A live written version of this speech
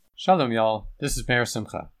Shalom, y'all. This is Meir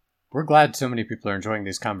Simcha. We're glad so many people are enjoying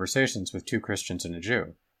these conversations with two Christians and a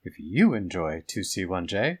Jew. If you enjoy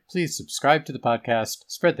 2C1J, please subscribe to the podcast,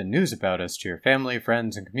 spread the news about us to your family,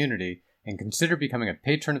 friends, and community, and consider becoming a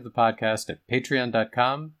patron of the podcast at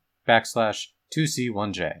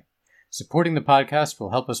patreon.com/2C1J. Supporting the podcast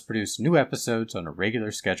will help us produce new episodes on a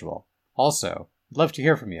regular schedule. Also, I'd love to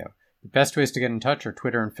hear from you. The best ways to get in touch are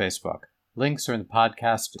Twitter and Facebook. Links are in the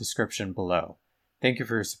podcast description below. Thank you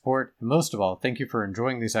for your support, and most of all, thank you for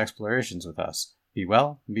enjoying these explorations with us. Be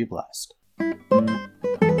well and be blessed.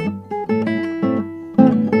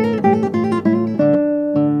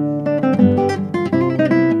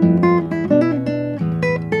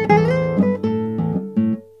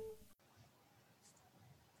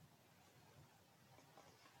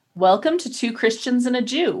 Welcome to Two Christians and a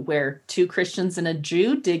Jew, where two Christians and a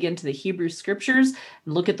Jew dig into the Hebrew Scriptures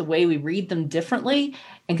and look at the way we read them differently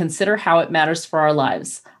and consider how it matters for our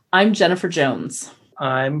lives. I'm Jennifer Jones.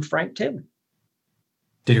 I'm Frank Taylor.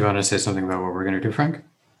 Did you want to say something about what we're going to do, Frank?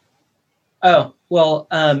 Oh, well,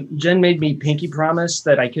 Jen made me pinky promise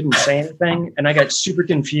that I couldn't say anything, and I got super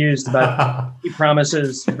confused about pinky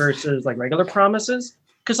promises versus like regular promises.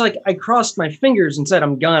 Because I crossed my fingers and said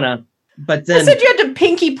I'm gonna, but then... I said you had to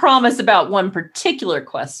pinky promise about one particular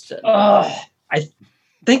question. I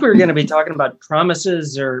think we were going to be talking about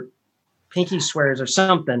promises or pinky swears or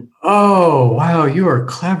something. Oh, wow, you are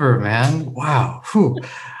clever, man. Wow. Whew.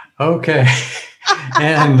 Okay.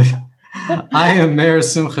 And I am Meir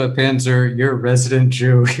Simcha Panzer, your resident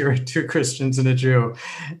Jew here at Two Christians and a Jew.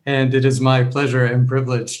 And it is my pleasure and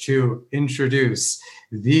privilege to introduce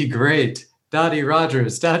the great Dottie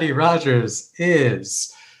Rogers. Dottie Rogers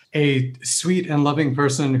is a sweet and loving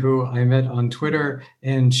person who I met on Twitter,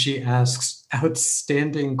 and she asks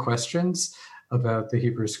outstanding questions about the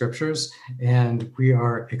Hebrew Scriptures, and we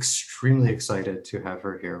are extremely excited to have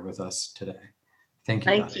her here with us today. Thank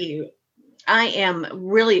you, Thank Dottie. you. I am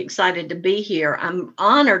really excited to be here. I'm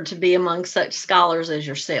honored to be among such scholars as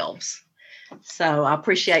yourselves. So I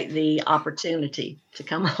appreciate the opportunity to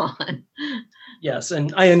come on. Yes,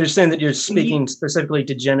 and I understand that you're speaking specifically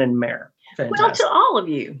to Jen and Meir. Fantastic. Well, to all of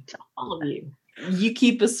you. You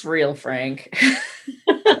keep us real, Frank.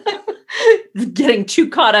 Getting too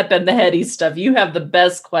caught up in the heady stuff. You have the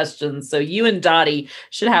best questions. So you and Dottie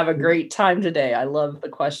should have a great time today. I love the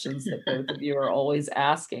questions that both of you are always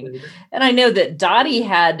asking. And I know that Dottie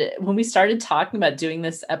had, when we started talking about doing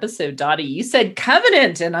this episode, Dottie, you said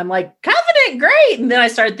covenant. And I'm like, covenant, great. And then I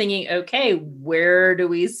started thinking, okay, where do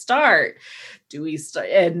we start? We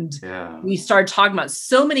started talking about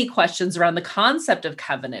so many questions around the concept of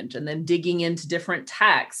covenant and then digging into different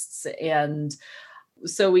texts. And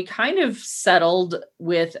so we kind of settled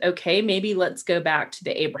with, okay, maybe let's go back to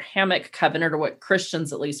the Abrahamic covenant, or what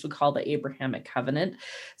Christians at least would call the Abrahamic covenant.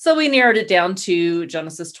 So we narrowed it down to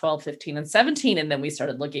Genesis 12, 15, and 17. And then we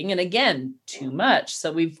started looking, and again, too much.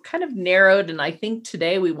 So we've kind of narrowed. And I think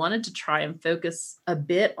today we wanted to try and focus a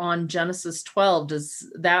bit on Genesis 12.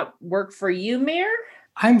 Does that work for you, Meir?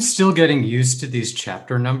 I'm still getting used to these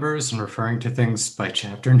chapter numbers and referring to things by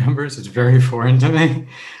chapter numbers. It's very foreign to me.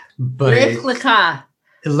 But Lech Lecha.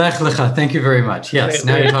 Lech Lecha, thank you very much. Yes,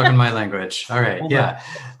 now you're talking my language. All right, yeah.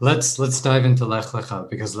 Let's dive into Lech Lecha,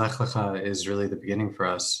 because Lech Lecha is really the beginning for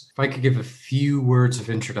us. If I could give a few words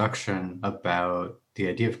of introduction about the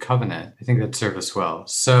idea of covenant, I think that'd serve us well.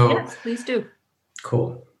 So, yes, please do.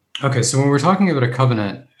 Cool. Okay, so when we're talking about a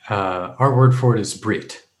covenant, our word for it is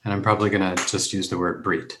brit, and I'm probably going to just use the word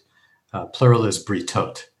brit. Plural is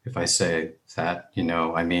britot. If I say that,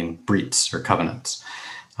 I mean brits or covenants.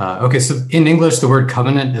 Okay, so in English, the word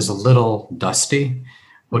covenant is a little dusty.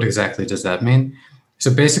 What exactly does that mean?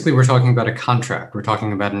 So basically, we're talking about a contract. We're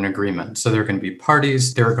talking about an agreement. So there are going to be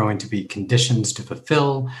parties. There are going to be conditions to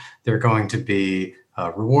fulfill. There are going to be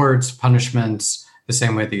rewards, punishments, the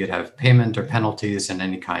same way that you'd have payment or penalties in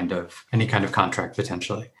any kind of contract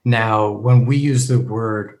potentially. Now, when we use the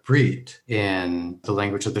word brit in the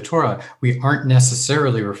language of the Torah, we aren't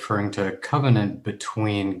necessarily referring to a covenant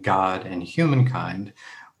between God and humankind.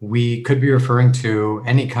 We could be referring to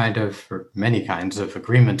any kind of, or many kinds of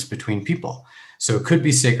agreements between people. So it could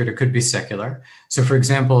be sacred, it could be secular. So for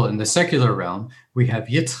example, in the secular realm, we have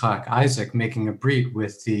Yitzchak, Isaac, making a brit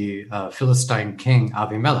with the Philistine king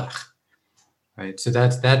Avimelech, right? So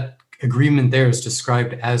that agreement there is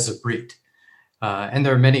described as a brit. And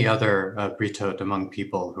there are many other britot among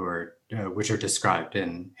people who are, which are described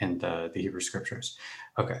in the Hebrew Scriptures.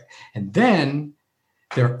 Okay, and then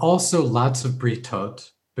there are also lots of britot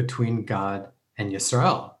between God and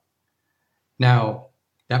Yisrael. Now,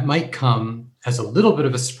 that might come as a little bit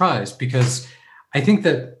of a surprise, because I think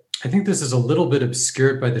that I think this is a little bit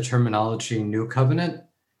obscured by the terminology new covenant,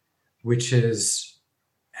 which is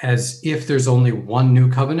as if there's only one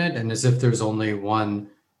new covenant and as if there's only one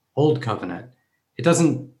old covenant. It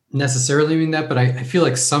doesn't necessarily mean that, but I feel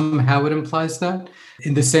like somehow it implies that,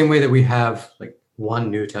 in the same way that we have like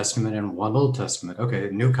one New Testament and one Old Testament. Okay,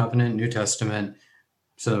 New Covenant, New Testament,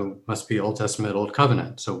 so must be Old Testament, Old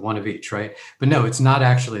Covenant, so one of each, right? But no, it's not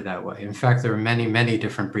actually that way. In fact, there are many, many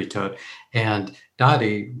different Britot. And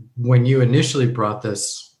Dottie, when you initially brought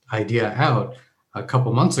this idea out a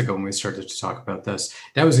couple months ago when we started to talk about this,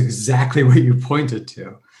 that was exactly what you pointed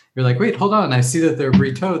to. You're like, wait, hold on. I see that they're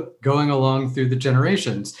Britot going along through the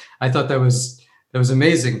generations. I thought that was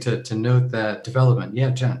amazing to note that development. Yeah,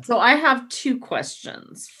 Jen. So I have two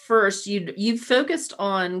questions. First, you've focused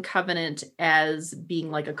on covenant as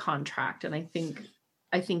being like a contract, and I think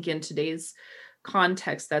in today's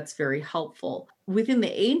context that's very helpful. Within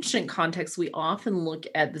the ancient context, we often look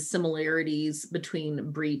at the similarities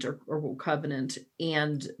between Brit or covenant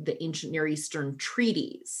and the ancient Near Eastern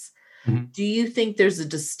treaties. Mm-hmm. Do you think there's a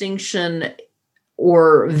distinction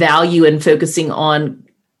or value in focusing on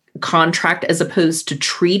contract as opposed to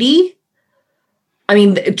treaty? I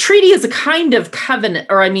mean, treaty is a kind of covenant,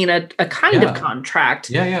 or I mean, a kind of contract.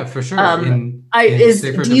 Yeah, for sure. Do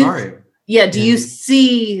you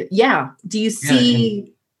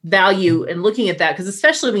see value in looking at that? Because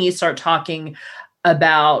especially when you start talking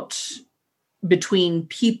about between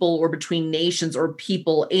people or between nations or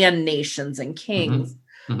people and nations and kings.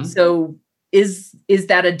 Mm-hmm. So is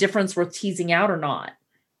that a difference worth teasing out or not?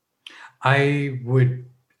 I would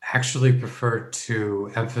actually prefer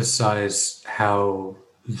to emphasize how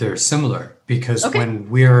they're similar, because when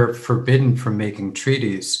we're forbidden from making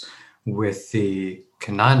treaties with the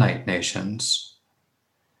Canaanite nations,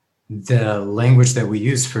 the language that we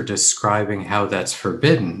use for describing how that's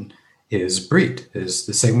forbidden is Brit, is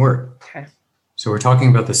the same word. Okay. So we're talking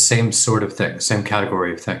about the same sort of thing, same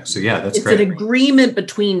category of things. So yeah, that's great. It's an agreement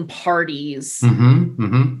between parties.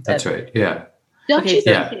 That's right. Yeah. Don't you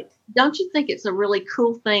think it's a really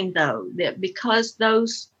cool thing, though, that because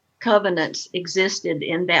those covenants existed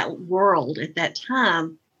in that world at that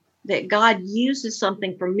time, that God uses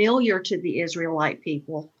something familiar to the Israelite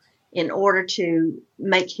people in order to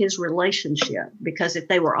make his relationship? Because if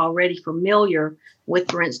they were already familiar with,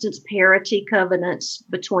 for instance, parity covenants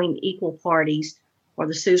between equal parties, or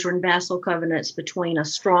the suzerain vassal covenants between a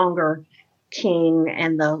stronger king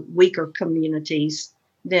and the weaker communities,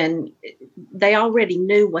 then they already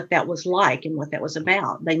knew what that was like and what that was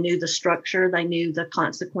about. They knew the structure, they knew the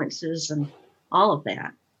consequences and all of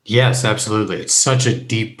that. Yes, absolutely. It's such a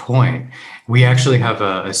deep point. We actually have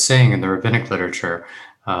a saying in the rabbinic literature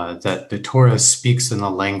that the Torah speaks in the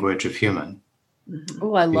language of human.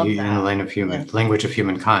 Oh, I love that. In the language of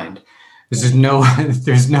humankind. There's no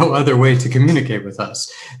other way to communicate with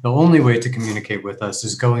us. The only way to communicate with us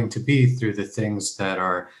is going to be through the things that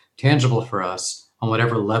are tangible for us on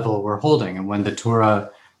whatever level we're holding. And when the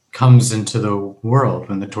Torah comes into the world,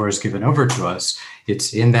 when the Torah is given over to us,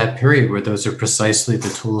 it's in that period where those are precisely the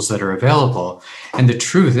tools that are available. And the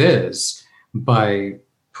truth is, by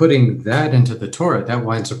putting that into the Torah, that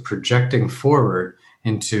winds up projecting forward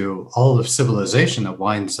into all of civilization that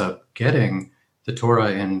winds up getting the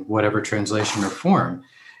Torah in whatever translation or form.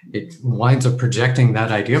 It winds up projecting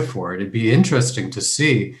that idea forward. It'd be interesting to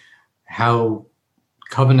see how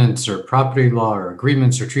covenants or property law or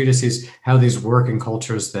agreements or treatises, how these work in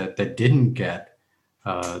cultures that didn't get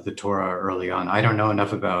the Torah early on. I don't know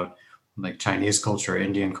enough about like Chinese culture or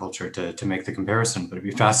Indian culture to make the comparison, but it'd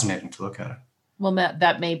be fascinating to look at it. Well, Matt,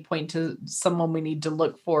 that may point to someone we need to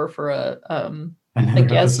look for a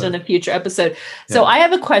guest in a future episode. Yeah. So I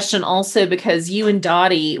have a question also, because you and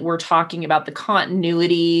Dottie were talking about the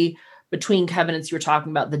continuity between covenants. You were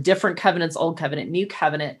talking about the different covenants, Old Covenant, New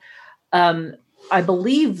Covenant. I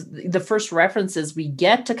believe the first references we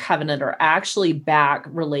get to covenant are actually back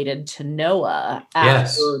related to Noah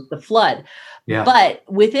after the flood. Yeah. But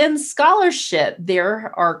within scholarship,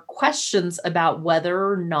 there are questions about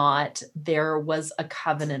whether or not there was a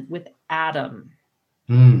covenant with Adam.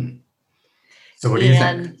 So what do you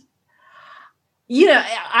think?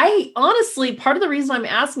 I honestly, part of the reason I'm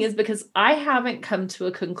asking is because I haven't come to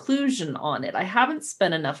a conclusion on it. I haven't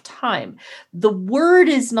spent enough time. The word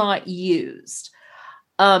is not used.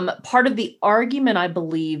 Part of the argument, I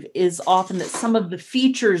believe, is often that some of the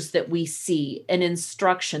features that we see in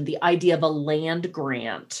instruction, the idea of a land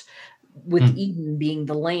grant, with Eden being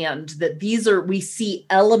the land, that we see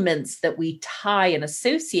elements that we tie and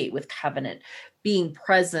associate with covenant being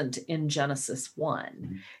present in Genesis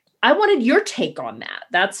 1. I wanted your take on that.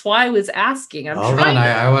 That's why I was asking. Hold on,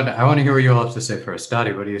 I want to hear what you all have to say first.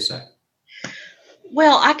 Dottie, what do you say?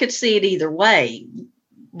 Well, I could see it either way,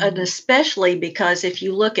 and especially because if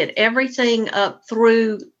you look at everything up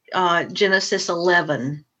through Genesis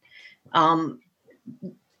 11,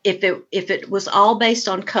 if it was all based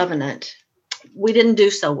on covenant, we didn't do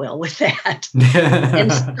so well with that.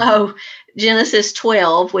 And so Genesis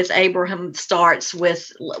 12 with Abraham starts with,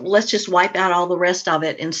 let's just wipe out all the rest of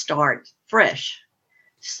it and start fresh.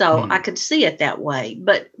 So I could see it that way.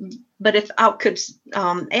 But if I could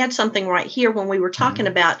add something right here, when we were talking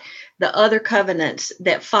about the other covenants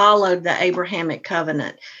that followed the Abrahamic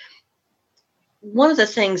covenant, one of the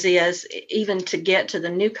things is, even to get to the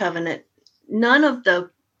new covenant, none of the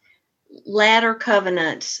latter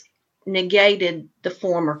covenants negated the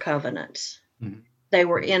former covenants. They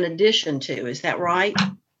were in addition to. Is that right?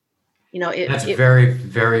 That's very,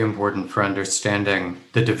 very important for understanding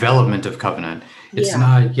the development of covenant. It's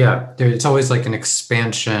not, it's always like an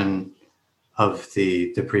expansion of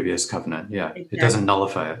the previous covenant. Yeah, exactly. It doesn't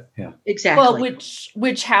nullify it. Yeah, exactly. Well,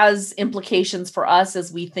 which has implications for us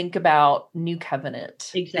as we think about new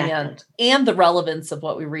covenant, exactly, and the relevance of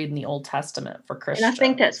what we read in the Old Testament for Christians. And I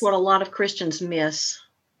think that's what a lot of Christians miss,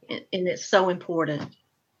 and it's so important.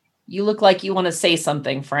 You look like you want to say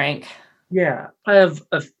something, Frank. Yeah, I have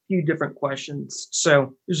a few different questions.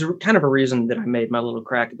 So there's kind of a reason that I made my little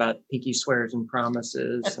crack about pinky swears and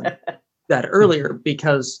promises and that earlier,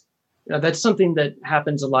 because that's something that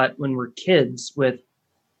happens a lot when we're kids with,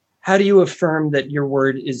 how do you affirm that your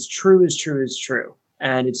word is true is true is true?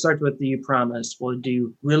 And it starts with, do you promise? Well, do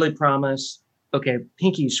you really promise? Okay,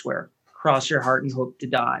 pinky swear, cross your heart and hope to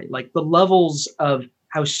die. Like the levels of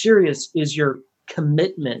how serious is your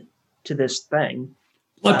commitment to this thing.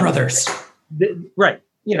 Blood brothers. Right.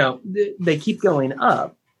 They keep going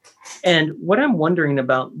up. And what I'm wondering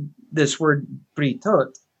about this word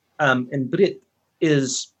britot and brit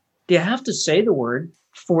is, do you have to say the word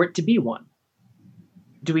for it to be one?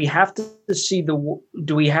 Do we have to see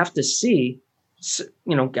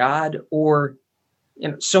God or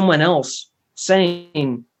someone else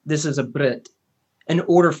saying this is a brit in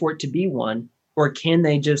order for it to be one? Or can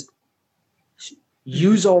they just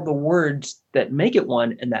use all the words that make it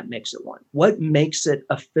one and that makes it one? What makes it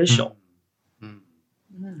official?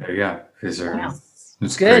 Yeah,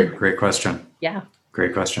 it's good. Great question. Yeah.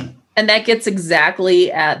 Great question. And that gets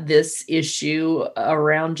exactly at this issue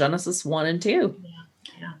around Genesis 1 and 2.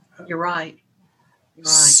 Yeah. You're right.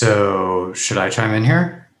 So should I chime in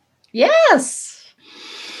here? Yes.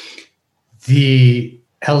 The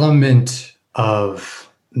element of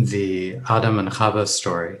the Adam and Chava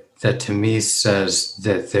story that to me says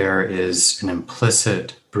that there is an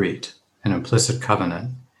implicit brit, an implicit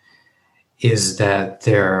covenant, is that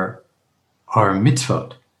there are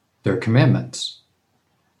mitzvot, there are commandments.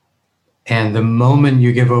 And the moment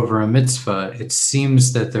you give over a mitzvah, it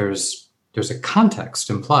seems that there's a context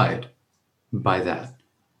implied by that.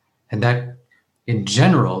 And that, in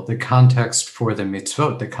general, the context for the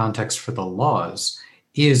mitzvot, the context for the laws,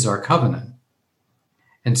 is our covenant.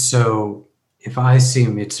 And so if I see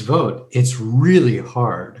mitzvot, it's really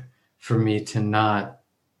hard for me to not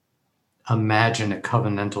imagine a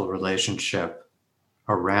covenantal relationship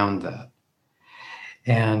around that.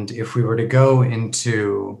 And if we were to go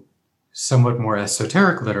into somewhat more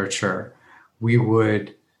esoteric literature, we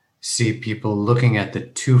would see people looking at the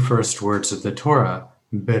two first words of the Torah,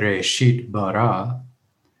 Bereshit bara,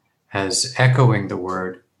 as echoing the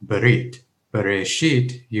word Berit.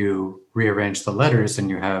 Bereshit, you rearrange the letters and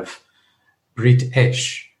you have Brit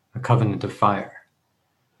Esh, a covenant of fire.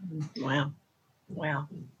 Wow.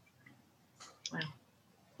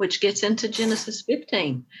 Which gets into Genesis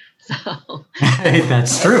 15. So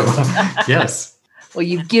that's true. Yes. Well,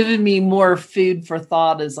 you've given me more food for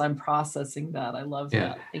thought as I'm processing that. I love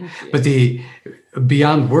that. Thank you. But the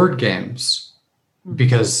beyond word games,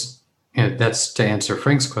 because that's to answer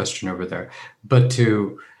Frank's question over there, but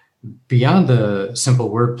to beyond the simple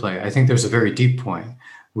wordplay, I think there's a very deep point,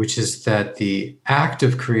 which is that the act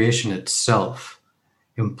of creation itself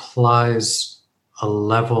implies a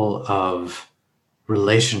level of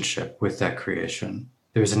relationship with that creation.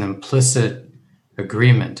 There's an implicit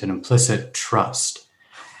agreement, an implicit trust.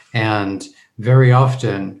 And very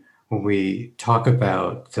often when we talk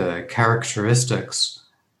about the characteristics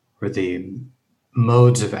or the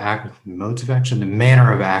modes of action, the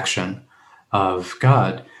manner of action of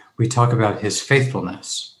God, we talk about his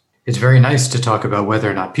faithfulness. It's very nice to talk about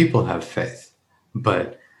whether or not people have faith,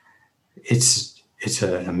 but it's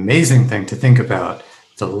an amazing thing to think about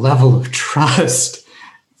the level of trust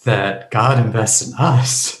that God invests in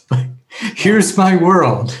us. Like, here's my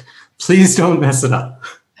world. Please don't mess it up.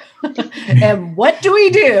 And what do?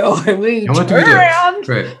 We turn around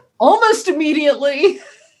Right. almost immediately.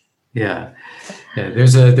 Yeah.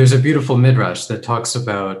 There's a beautiful midrash that talks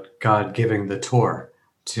about God giving the Torah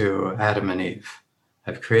to Adam and Eve.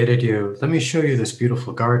 I've created you. Let me show you this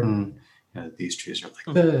beautiful garden. These trees are like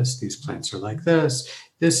this. These plants are like this.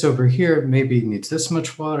 This over here maybe needs this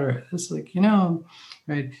much water. It's like,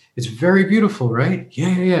 right? It's very beautiful, right?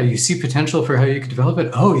 Yeah. You see potential for how you could develop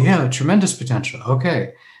it? Oh, yeah, tremendous potential.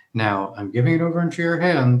 Okay. Now I'm giving it over into your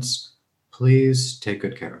hands. Please take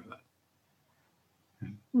good care of it.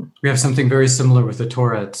 We have something very similar with the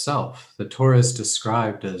Torah itself. The Torah is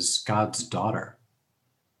described as God's daughter,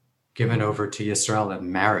 given over to Yisrael in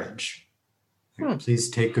marriage. Please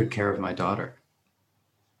take good care of my daughter.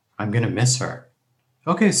 I'm going to miss her.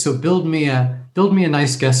 Okay, so build me a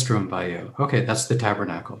nice guest room by you. Okay, that's the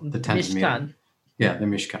tabernacle, the tent of meeting. Yeah, the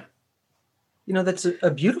Mishkan. That's a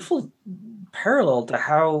beautiful parallel to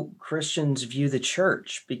how Christians view the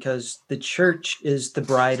church, because the church is the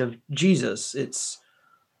bride of Jesus. It's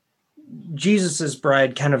Jesus's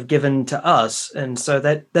bride kind of given to us. And so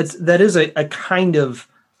that is a kind of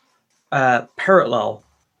parallel,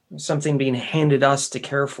 something being handed us to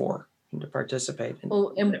care for and to participate in.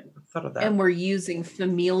 Well, and we're using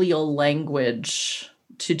familial language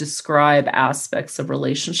to describe aspects of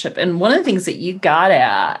relationship. And one of the things that you got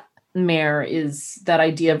at, Mayor, is that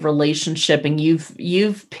idea of relationship. And you've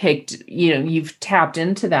picked, you've tapped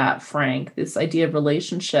into that, Frank, this idea of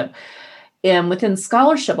relationship. And within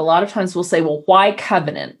scholarship, a lot of times we'll say, well, why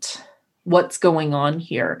covenant? What's going on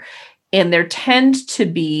here? And there tend to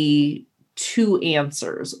be two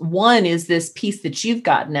answers. One is this piece that you've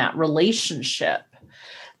gotten at, relationship.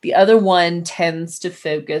 The other one tends to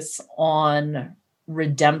focus on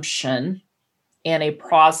redemption and a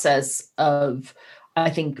process of, I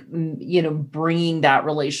think, bringing that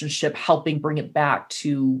relationship, helping bring it back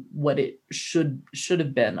to what it should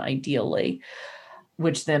have been ideally,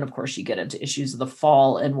 which then, of course, you get into issues of the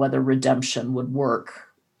fall and whether redemption would work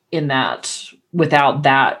in that without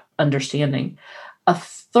that understanding. A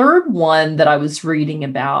third one that I was reading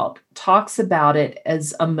about talks about it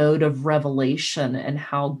as a mode of revelation and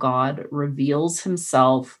how God reveals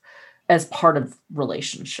himself as part of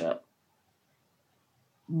relationship.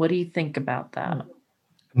 What do you think about that? I'm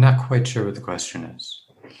not quite sure what the question is.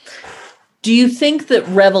 Do you think that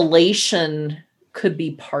revelation could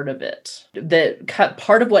be part of it? That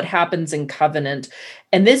part of what happens in covenant,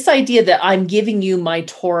 and this idea that I'm giving you my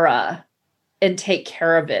Torah and take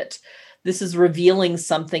care of it. This is revealing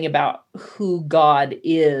something about who God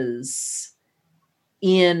is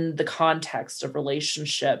in the context of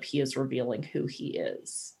relationship. He is revealing who he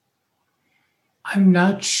is. I'm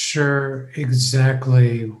not sure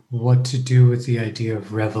exactly what to do with the idea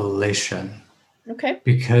of revelation. Okay.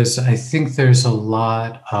 Because I think there's a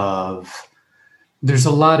lot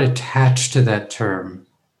attached to that term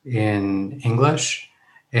in English,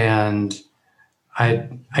 and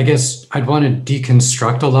I guess I'd want to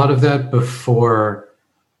deconstruct a lot of that before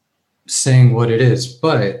saying what it is.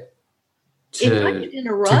 But if I could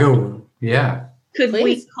interrupt, could Please.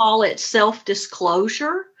 We call it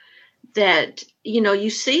self-disclosure? That, you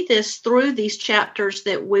see this through these chapters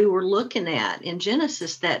that we were looking at in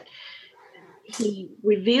Genesis, that he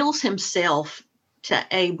reveals himself to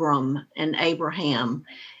Abram and Abraham,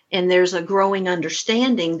 and there's a growing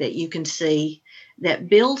understanding that you can see that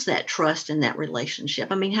builds that trust in that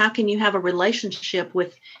relationship. I mean, how can you have a relationship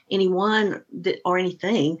with anyone or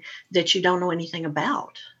anything that you don't know anything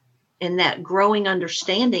about? And that growing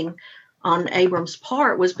understanding on Abram's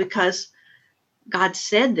part was because God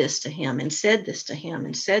said this to him and said this to him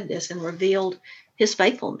and said this and revealed his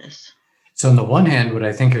faithfulness. So on the one hand, what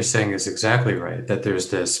I think you're saying is exactly right, that there's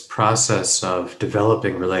this process of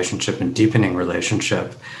developing relationship and deepening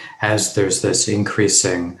relationship as there's this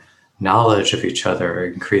increasing knowledge of each other,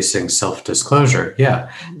 increasing self-disclosure.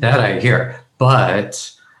 Yeah, that I hear.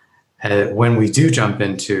 But when we do jump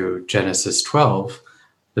into Genesis 12,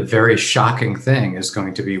 the very shocking thing is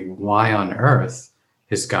going to be, why on earth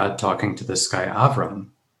is God talking to this guy Avram?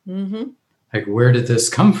 Mm-hmm. Like, where did this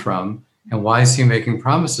come from? And why is he making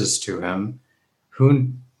promises to him? Does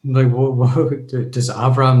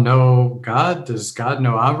Avram know God? Does God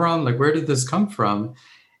know Avram? Like, where did this come from?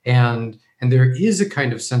 And there is a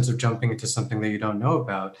kind of sense of jumping into something that you don't know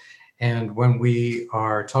about. And when we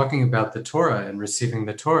are talking about the Torah and receiving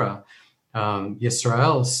the Torah,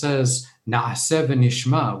 Yisrael says, Na'aseh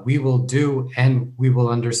v'nishma, we will do and we will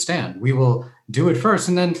understand. We will do it first,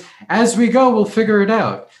 and then as we go, we'll figure it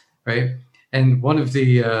out, right? And one of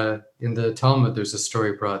the, in the Talmud, there's a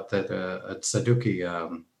story brought that a Sadducee, a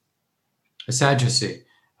Sadducee,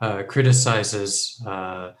 criticizes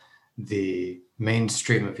the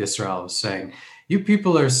mainstream of Israel, saying, "You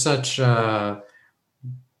people are such.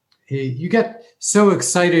 You get so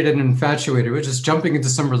excited and infatuated with just jumping into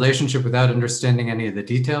some relationship without understanding any of the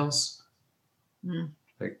details."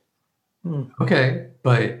 Like, okay,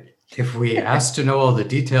 but if we ask to know all the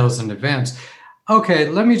details in advance, okay,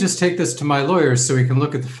 let me just take this to my lawyers so we can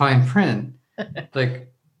look at the fine print.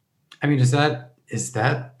 Like, I mean, is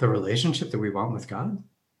that the relationship that we want with God?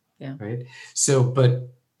 Yeah. Right. So,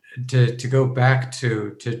 but to go back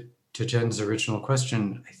to Jen's original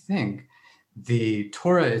question, I think the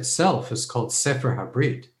Torah itself is called Sefer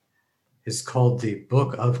HaBrit, is called the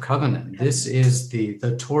Book of Covenant. This is the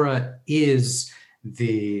Torah is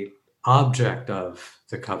the object of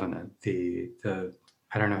the covenant. The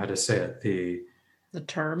I don't know how to say it. The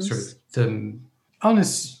terms. Sort of the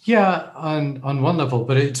honest, yeah, on one level,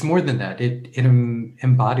 but it's more than that. It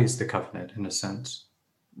embodies the covenant in a sense.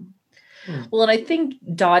 Well, and I think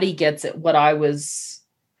Dottie gets at what I was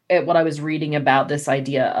reading about this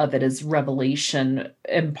idea of it as revelation.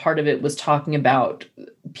 And part of it was talking about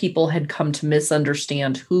people had come to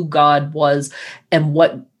misunderstand who God was and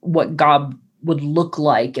what God would look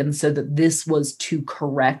like. And so that this was to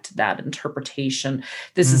correct that interpretation.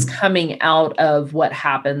 This is coming out of what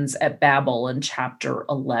happens at Babel in chapter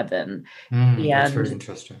 11. That's very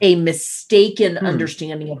interesting. A mistaken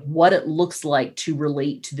understanding of what it looks like to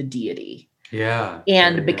relate to the deity. Yeah.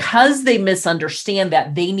 And because they misunderstand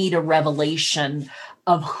that, they need a revelation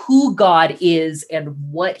of who God is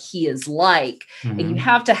and what he is like. And you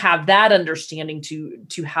have to have that understanding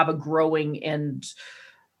to have a growing and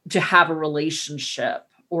to have a relationship,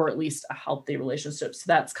 or at least a healthy relationship. So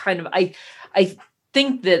that's kind of, I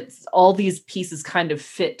think that all these pieces kind of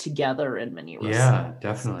fit together in many respects. Yeah,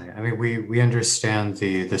 definitely. I mean, we understand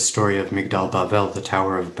the story of Migdal Bavel, the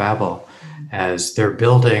Tower of Babel, as they're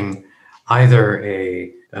building either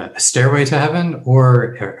a stairway to heaven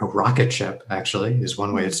or a rocket ship, actually, is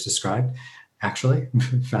one way it's described, actually,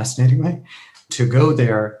 fascinatingly, to go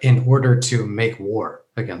there in order to make war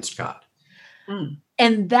against God.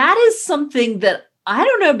 And that is something that I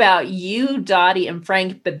don't know about you, Dottie and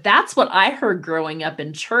Frank, but that's what I heard growing up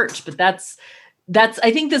in church. But that's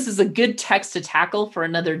I think this is a good text to tackle for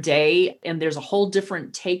another day. And there's a whole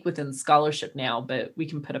different take within scholarship now, but we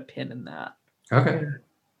can put a pin in that. Okay.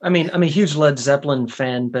 I mean, I'm a huge Led Zeppelin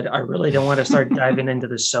fan, but I really don't want to start diving into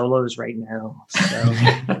the solos right now. So,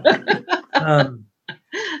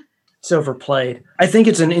 it's overplayed. I think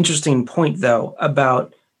it's an interesting point, though,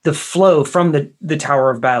 about the flow from the Tower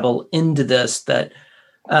of Babel into this, that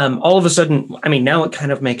all of a sudden, I mean, now it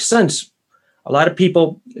kind of makes sense. A lot of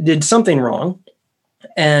people did something wrong,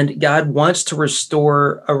 and God wants to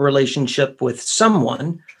restore a relationship with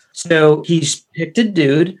someone. So he's picked a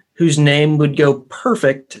dude whose name would go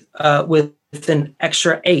perfect with an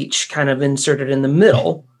extra H kind of inserted in the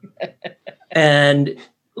middle. And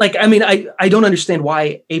like, I mean, I don't understand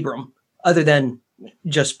why Abram, other than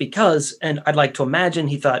just because. And I'd like to imagine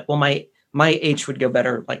he thought, well, my H would go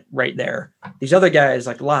better like right there. These other guys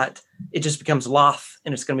like Lot, it just becomes Loth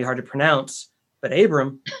and it's going to be hard to pronounce. But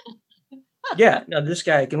Abram, yeah, no, this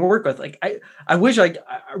guy I can work with. Like, I wish I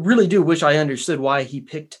really do wish I understood why he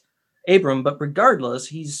picked Abram, but regardless,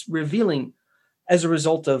 he's revealing, as a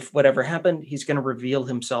result of whatever happened, he's going to reveal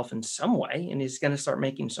himself in some way, and he's going to start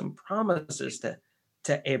making some promises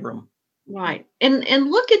to Abram. Right. And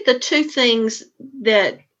look at the two things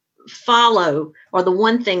that follow, or the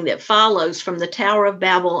one thing that follows from the Tower of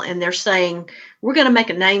Babel, and they're saying, we're going to make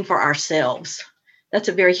a name for ourselves. That's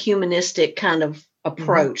a very humanistic kind of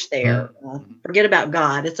approach there. Forget about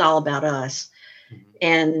God. It's all about us.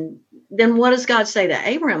 And then what does God say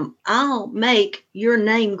to Abram? I'll make your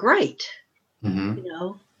name great. You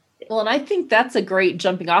know? Well, and I think that's a great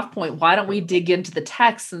jumping off point. Why don't we dig into the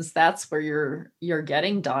text, since that's where you're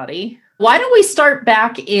getting, Dottie? Why don't we start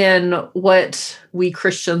back in what we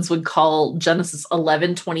Christians would call Genesis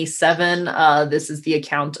 11:27? This is the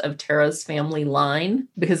account of Terah's family line,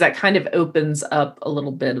 because that kind of opens up a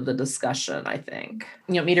little bit of the discussion, I think.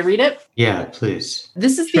 You want me to read it? Yeah, please.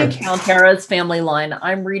 This is the account, Terah's family line.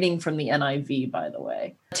 I'm reading from the NIV, by the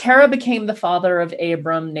way. Terah became the father of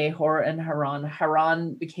Abram, Nahor, and Haran.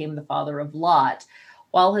 Haran became the father of Lot.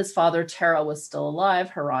 While his father Terah was still alive,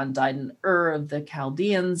 Haran died in Ur of the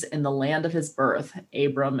Chaldeans in the land of his birth.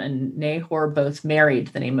 Abram and Nahor both married.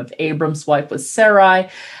 The name of Abram's wife was Sarai,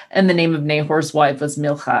 and the name of Nahor's wife was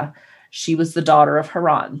Milcah. She was the daughter of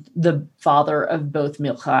Haran, the father of both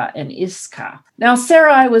Milcah and Iscah. Now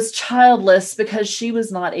Sarai was childless because she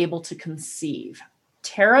was not able to conceive.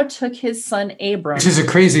 Terah took his son Abram. Which is a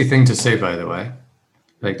crazy thing to say, by the way.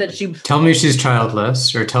 Like, that she tell me she's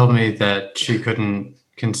childless, or tell me that she couldn't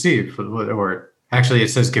conceive, or actually it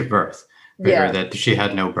says give birth, right? Yeah. Or that she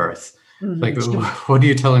had no birth. Like, Mhm. what are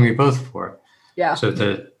you telling me both for? Yeah. So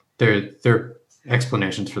there are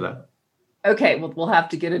explanations for that. Okay, well, we'll have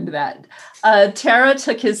to get into that. Terah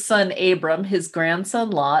took his son Abram, his grandson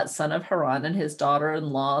Lot, son of Haran, and his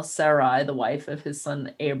daughter-in-law Sarai, the wife of his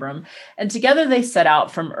son Abram. And together they set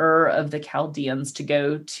out from Ur of the Chaldeans to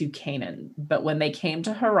go to Canaan. But when they came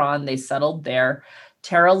to Haran, they settled there.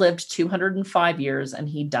 Terah lived 205 years, and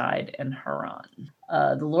he died in Haran.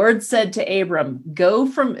 The Lord said to Abram, go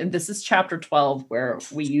from, and this is chapter 12, where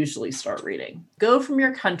we usually start reading. Go from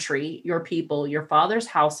your country, your people, your father's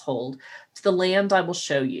household, to the land I will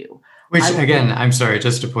show you. Which, again, I'm sorry,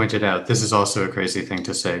 just to point it out, this is also a crazy thing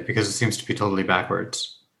to say because it seems to be totally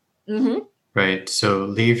backwards. Mm-hmm. Right? So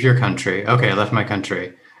leave your country. Okay, I left my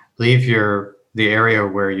country. Leave the area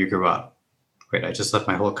where you grew up. Wait, I just left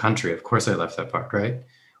my whole country. Of course I left that part, right?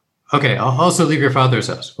 Okay, I'll also leave your father's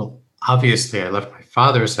house. Well, obviously I left my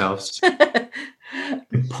father's house. The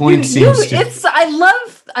point seems to...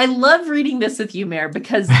 I love reading this with you, Mayor,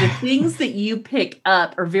 because the things that you pick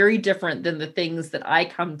up are very different than the things that I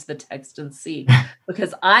come to the text and see,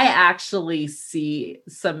 because I actually see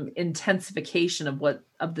some intensification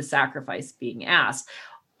of the sacrifice being asked.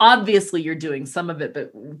 Obviously you're doing some of it,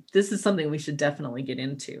 but this is something we should definitely get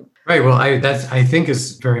into. Right. Well, I think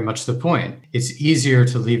is very much the point. It's easier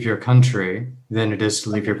to leave your country than it is to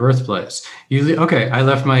leave your birthplace. I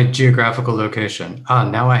left my geographical location.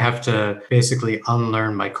 Now I have to basically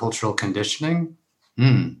unlearn my cultural conditioning.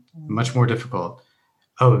 Much more difficult.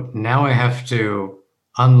 Oh, now I have to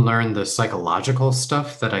unlearn the psychological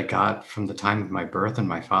stuff that I got from the time of my birth in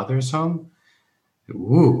my father's home.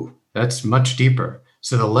 Ooh, that's much deeper.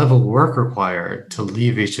 So the level of work required to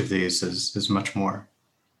leave each of these is much more.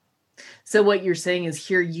 So what you're saying is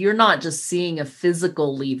here, you're not just seeing a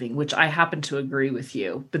physical leaving, which I happen to agree with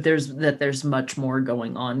you, but there's much more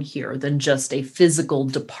going on here than just a physical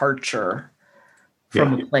departure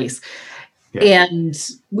from a place. Yeah. And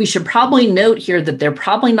we should probably note here that they're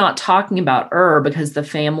probably not talking about Ur because the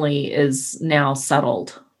family is now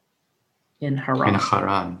settled in Haran. In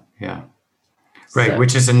Haran, yeah. Right,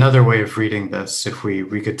 which is another way of reading this. If we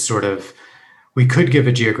could give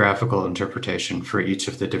a geographical interpretation for each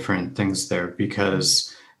of the different things there,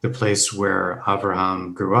 because the place where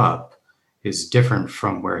Abraham grew up is different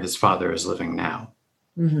from where his father is living now.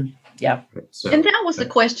 Mm-hmm. Yeah. Right, so, and that was the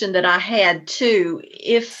question that I had too.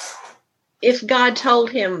 If God told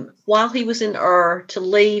him while he was in Ur to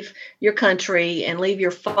leave your country and leave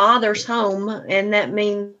your father's home, and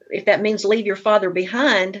if that means leave your father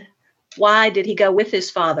behind, why did he go with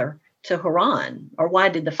his father to Haran? Or why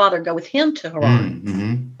did the father go with him to Haran?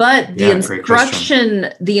 Mm-hmm. But the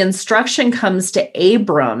instruction comes to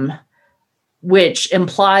Abram, which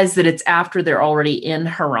implies that it's after they're already in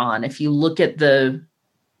Haran. If you look at the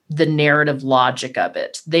narrative logic of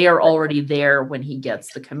it, they are already there when he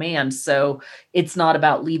gets the command. So it's not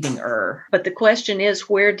about leaving Ur. But the question is,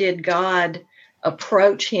 where did God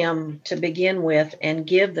approach him to begin with and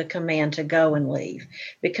give the command to go and leave?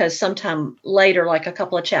 Because sometime later, like a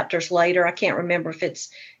couple of chapters later, I can't remember if it's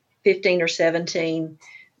 15 or 17,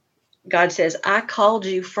 God says, I called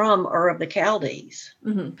you from Ur of the Chaldees.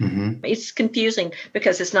 Mm-hmm. Mm-hmm. It's confusing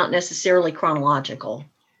because it's not necessarily chronological.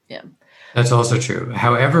 Yeah. That's also true.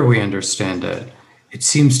 However we understand it, it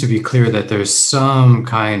seems to be clear that there's some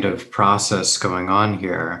kind of process going on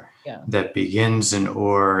here that begins in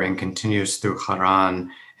Ur and continues through Haran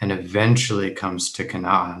and eventually comes to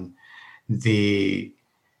Canaan. The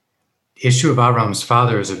issue of Abraham's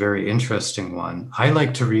father is a very interesting one. I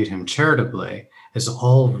like to read him charitably as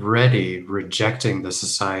already rejecting the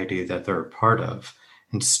society that they're a part of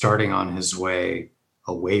and starting on his way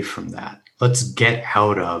away from that. Let's get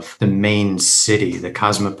out of the main city, the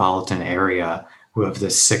cosmopolitan area of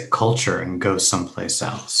this sick culture, and go someplace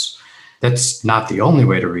else. That's not the only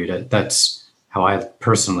way to read it. That's how I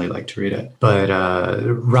personally like to read it. But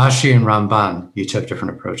Rashi and Ramban each have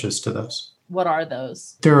different approaches to those. What are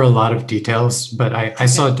those? There are a lot of details, but I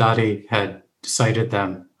saw Dottie had cited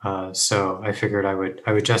them. So I figured I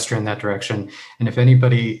would gesture in that direction. And if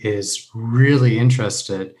anybody is really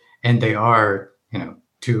interested, and they are,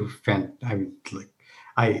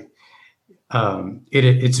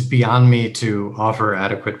 it's beyond me to offer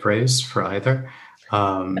adequate praise for either.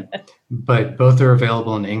 But both are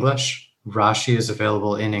available in English. Rashi is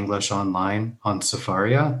available in English online on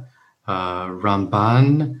Sefaria.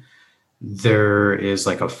 Ramban, there is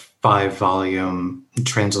like a 5-volume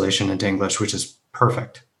translation into English, which is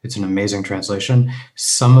perfect. It's an amazing translation.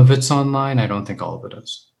 Some of it's online. I don't think all of it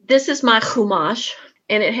is. This is my Chumash,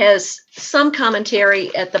 and it has some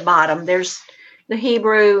commentary at the bottom. There's the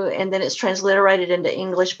Hebrew, and then it's transliterated into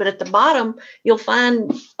English. But at the bottom, you'll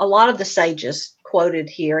find a lot of the sages quoted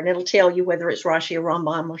here, and it'll tell you whether it's Rashi or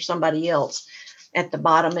Rambam or somebody else at the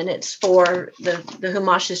bottom. And it's for the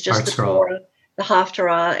Humash is just the Torah, the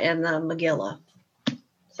Haftarah, and the Megillah.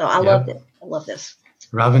 So I love it. I love this.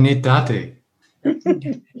 Ravanit Dati.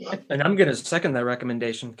 And I'm going to second that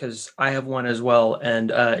recommendation because I have one as well. And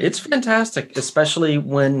it's fantastic, especially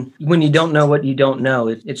when you don't know what you don't know.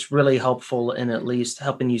 It's really helpful in at least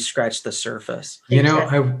helping you scratch the surface. You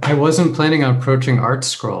know, I wasn't planning on approaching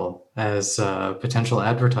ArtScroll as a potential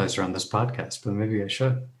advertiser on this podcast, but maybe I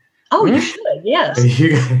should. Oh, you should, yes.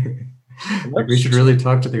 We should really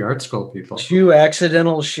talk to the ArtScroll people. 2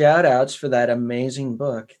 accidental shout outs for that amazing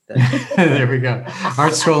book. There we go.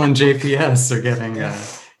 ArtScroll and JPS are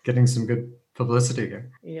getting some good publicity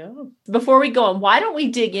here. Yeah. Before we go on, why don't we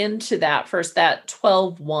dig into that first, that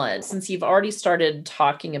 12:1, since you've already started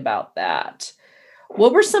talking about that.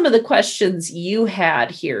 What were some of the questions you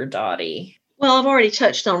had here, Dottie? Well, I've already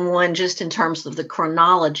touched on one just in terms of the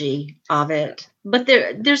chronology of it. But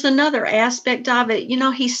there's another aspect of it. You know,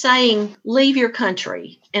 he's saying, leave your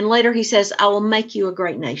country. And later he says, I will make you a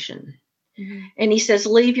great nation. Mm-hmm. And he says,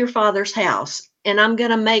 leave your father's house. And I'm going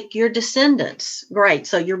to make your descendants great.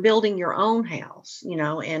 So you're building your own house, you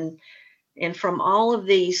know. And from all of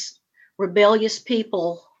these rebellious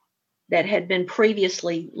people that had been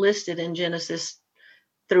previously listed in Genesis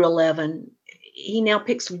through 11, he now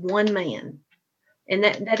picks one man. And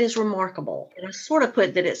that is remarkable. And I sort of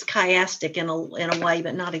put that it's chiastic in a way,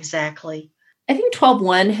 but not exactly. I think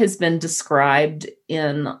 12:1 has been described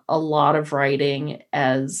in a lot of writing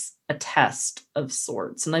as a test of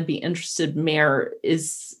sorts. And I'd be interested, Meir,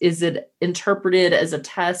 is it interpreted as a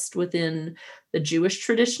test within the Jewish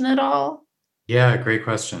tradition at all? Yeah, great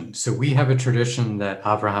question. So we have a tradition that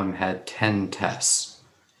Abraham had 10 tests.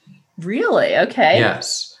 Really? Okay.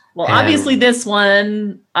 Yes. Well, obviously this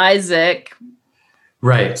one, Isaac.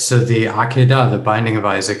 Right. So the Akedah, the binding of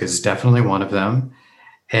Isaac, is definitely one of them.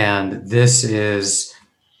 And there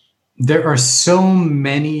are so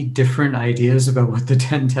many different ideas about what the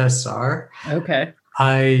 10 tests are. Okay.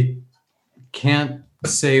 I can't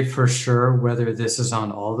say for sure whether this is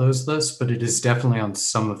on all those lists, but it is definitely on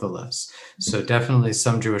some of the lists. So definitely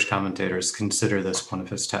some Jewish commentators consider this one of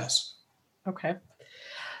his tests. Okay.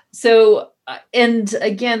 So, and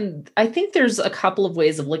again, I think there's a couple of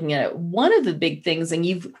ways of looking at it. One of the big things, and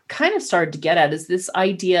you've kind of started to get at, is this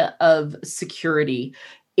idea of security.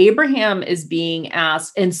 Abraham is being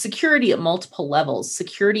asked, and security at multiple levels,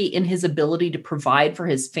 security in his ability to provide for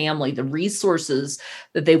his family the resources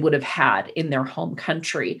that they would have had in their home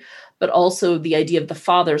country, but also the idea of the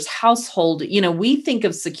father's household. You know, we think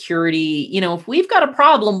of security, you know, if we've got a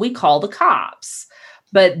problem, we call the cops.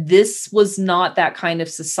 But this was not that kind of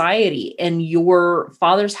society. And your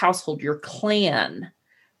father's household, your clan,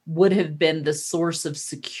 would have been the source of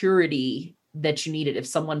security that you needed if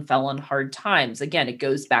someone fell on hard times. Again, it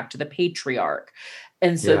goes back to the patriarch.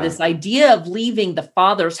 And so this idea of leaving the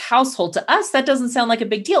father's household, to us, that doesn't sound like a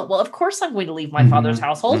big deal. Well, of course I'm going to leave my father's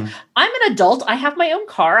household. I'm an adult. I have my own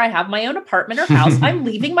car. I have my own apartment or house. I'm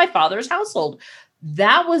leaving my father's household.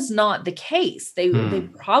 That was not the case. They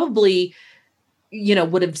probably, you know,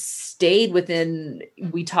 would have stayed within,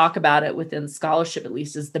 we talk about it within scholarship, at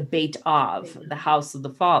least, as the Beit Av, the house of the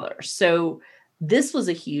father. So this was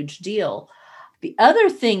a huge deal. The other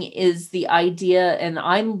thing is the idea,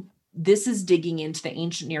 and this is digging into the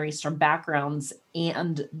ancient Near Eastern backgrounds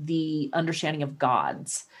and the understanding of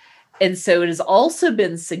gods. And so it has also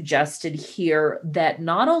been suggested here that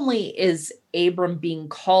not only is Abram being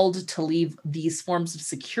called to leave these forms of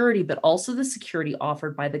security, but also the security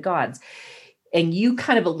offered by the gods. And you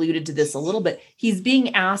kind of alluded to this a little bit. He's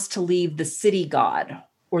being asked to leave the city god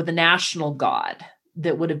or the national god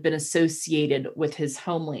that would have been associated with his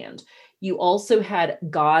homeland. You also had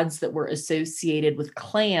gods that were associated with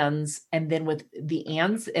clans and then with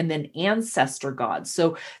ancestor gods.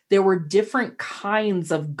 So there were different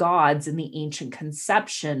kinds of gods in the ancient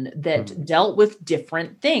conception that dealt with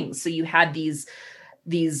different things. So you had these,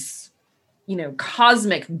 you know,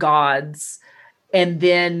 cosmic gods. And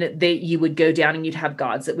then you would go down and you'd have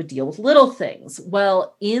gods that would deal with little things.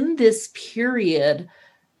 Well, in this period,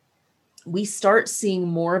 we start seeing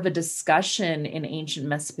more of a discussion in ancient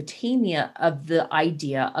Mesopotamia of the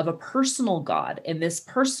idea of a personal God. And this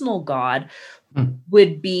personal God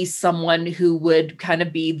would be someone who would kind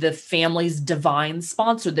of be the family's divine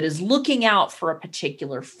sponsor that is looking out for a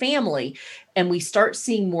particular family. And we start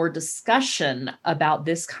seeing more discussion about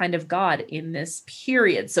this kind of God in this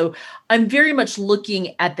period. So I'm very much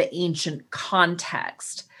looking at the ancient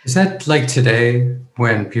context. Is that like today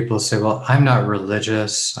when people say, well, I'm not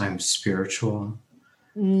religious, I'm spiritual?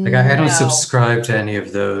 Like I don't subscribe to any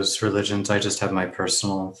of those religions. I just have my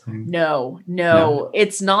personal thing. No,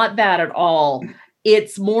 it's not that at all.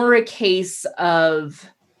 It's more a case of,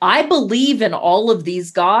 I believe in all of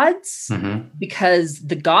these gods because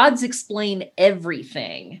the gods explain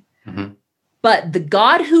everything. But the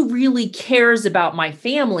God who really cares about my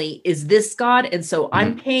family is this God. And so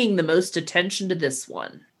I'm paying the most attention to this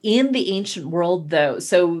one. In the ancient world, though,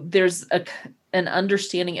 so there's an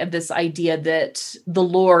understanding of this idea that the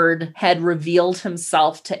Lord had revealed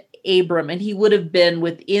himself to Abram, and he would have been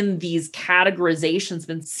within these categorizations,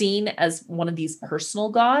 been seen as one of these personal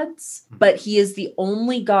gods, but he is the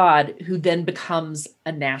only God who then becomes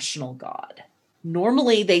a national God.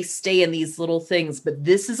 Normally they stay in these little things, but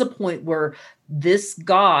this is a point where this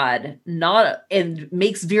God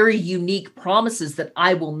makes very unique promises that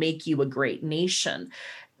I will make you a great nation.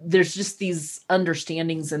 There's just these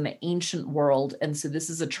understandings in the ancient world. And so this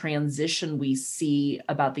is a transition we see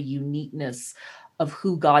about the uniqueness of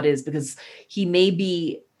who God is, because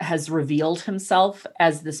he has revealed himself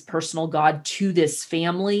as this personal God to this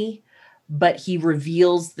family, but he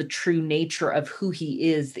reveals the true nature of who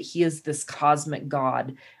he is, that he is this cosmic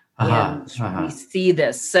God. We see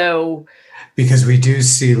this. So, because we do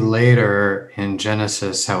see later in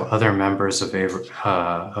Genesis how other members of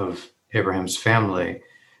Abraham's family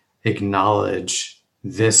acknowledge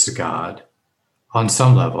this God on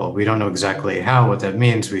some level. We don't know exactly what that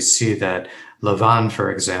means. We see that Lavan,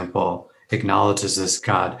 for example, acknowledges this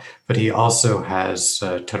God, but he also has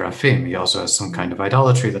teraphim. He also has some kind of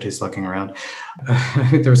idolatry that he's looking around.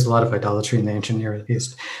 There's a lot of idolatry in the ancient Near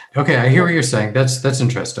East. Okay, I hear what you're saying. That's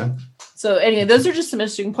interesting. So anyway, those are just some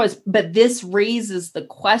interesting points. But this raises the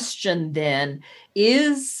question then,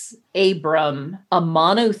 is Abram a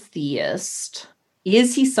monotheist?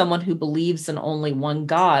 Is he someone who believes in only one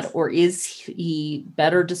God, or is he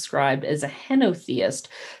better described as a henotheist,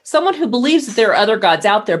 someone who believes that there are other gods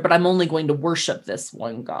out there, but I'm only going to worship this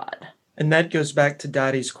one God? And that goes back to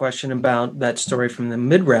Dottie's question about that story from the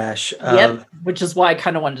Midrash. Yep, which is why I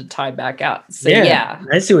kind of wanted to tie back out. So yeah.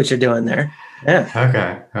 I see what you're doing there.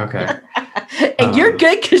 Yeah. Okay. And you're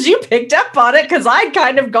good because you picked up on it, because I'd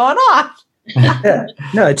kind of gone off. Yeah.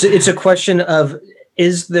 No, it's a question of,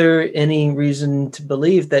 is there any reason to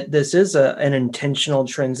believe that this is an intentional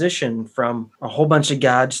transition from a whole bunch of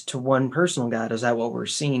gods to one personal God? Is that what we're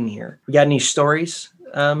seeing here? We got any stories?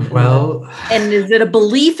 And is it a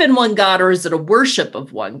belief in one God, or is it a worship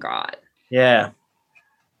of one God? Yeah.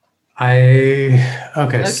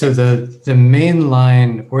 Okay. So the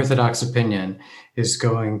mainline Orthodox opinion is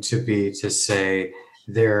going to be to say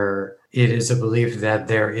it is a belief that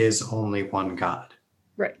there is only one God.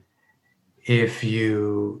 Right. If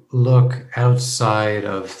you look outside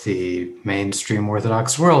of the mainstream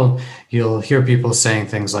Orthodox world, you'll hear people saying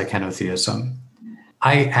things like henotheism.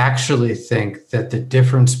 I actually think that the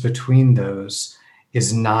difference between those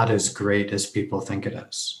is not as great as people think it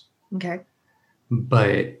is. Okay.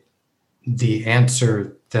 But the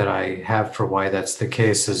answer that I have for why that's the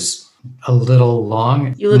case is a little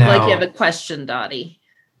long. You look like you have a question, Dottie.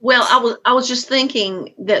 Well, I was just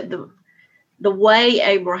thinking that the way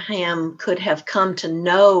Abraham could have come to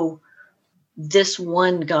know this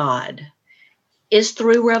one God is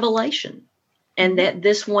through revelation, and that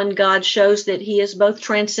this one God shows that he is both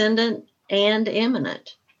transcendent and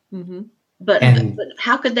immanent. Mm-hmm. But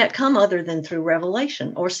how could that come other than through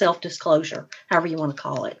revelation or self-disclosure, however you want to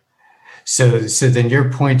call it? So then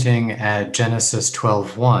you're pointing at Genesis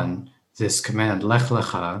 12:1, this command, Lech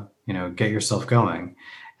Lecha, get yourself going,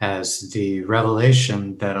 as the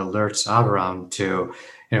revelation that alerts Abraham to,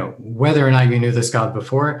 whether or not you knew this God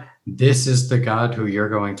before, this is the God who you're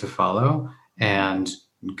going to follow, and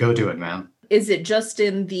go do it, man. Is it just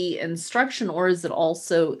in the instruction, or is it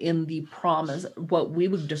also in the promise, what we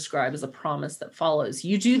would describe as a promise that follows?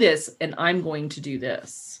 You do this, and I'm going to do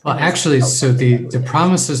this. Well, actually, so the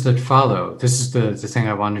promises that follow, this is the thing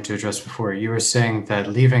I wanted to address before. You were saying that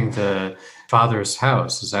leaving the father's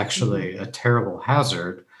house is actually a terrible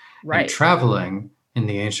hazard. Right. And traveling in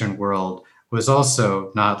the ancient world was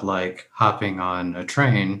also not like hopping on a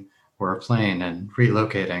train or a plane and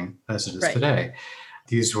relocating as it is today.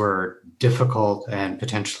 these were difficult and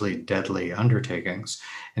potentially deadly undertakings.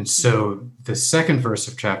 And so the second verse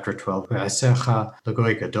of chapter 12, "V'asecha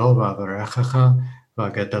l'goy gadol v'avarechecha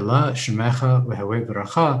v'gadala shemecha v'haweh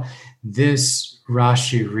b'racha," this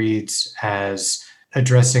Rashi reads as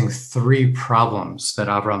addressing three problems that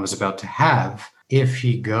Avram is about to have if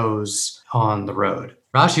he goes on the road.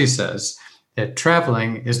 Rashi says that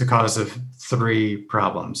traveling is the cause of three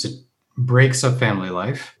problems. It breaks up family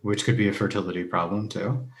life, which could be a fertility problem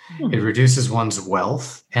too. It reduces one's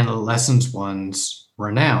wealth and it lessens one's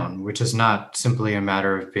renown, which is not simply a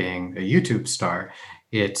matter of being a YouTube star.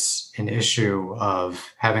 It's an issue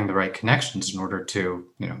of having the right connections in order to,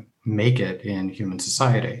 make it in human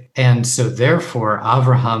society. And so therefore,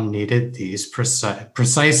 Avraham needed these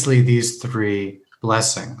precisely these three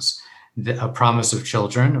blessings: a promise of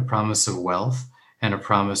children, a promise of wealth, and a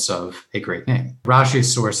promise of a great name.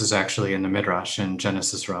 Rashi's source is actually in the Midrash in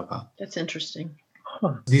Genesis Rabbah. That's interesting.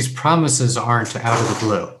 These promises aren't out of the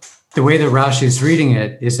blue. The way that Rashi is reading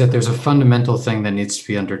it is that there's a fundamental thing that needs to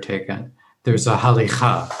be undertaken. There's a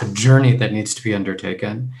halicha, a journey that needs to be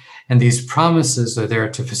undertaken. And these promises are there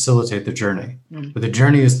to facilitate the journey. But the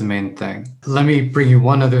journey is the main thing. Let me bring you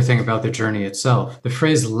one other thing about the journey itself. The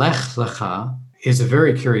phrase lech lecha is a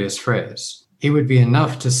very curious phrase. It would be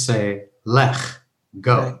enough to say lech,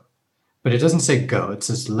 go. Right. But it doesn't say go. It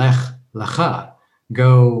says lech lecha,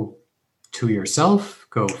 go to yourself,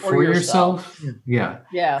 go for yourself. Yeah.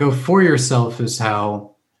 Go for yourself is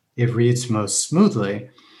how it reads most smoothly.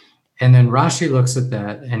 And then Rashi looks at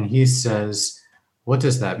that and he says, what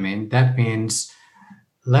does that mean? That means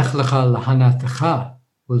lech lecha lahanatecha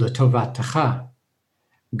uletovatecha.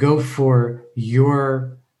 Go for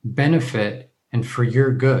your benefit and for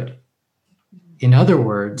your good. In other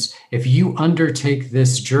words, if you undertake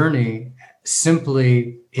this journey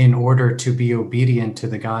simply in order to be obedient to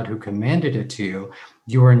the God who commanded it to you,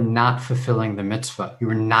 you are not fulfilling the mitzvah. You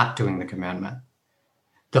are not doing the commandment.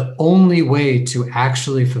 The only way to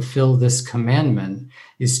actually fulfill this commandment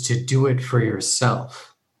is to do it for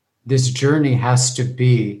yourself. This journey has to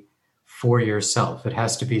be for yourself. It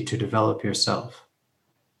has to be to develop yourself.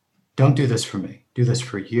 Don't do this for me. Do this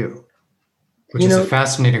for you, which is a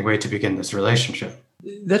fascinating way to begin this relationship.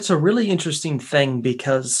 That's a really interesting thing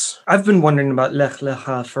because I've been wondering about Lech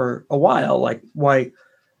Lecha for a while, like why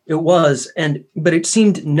it was, but it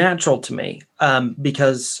seemed natural to me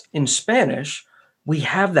because in Spanish, we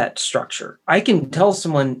have that structure. I can tell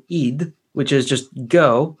someone Eid, which is just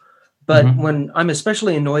go, but when I'm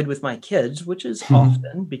especially annoyed with my kids, which is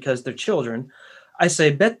often because they're children, I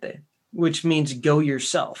say vete, which means go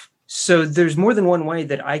yourself. So there's more than one way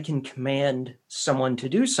that I can command someone to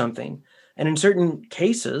do something. And in certain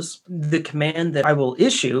cases, the command that I will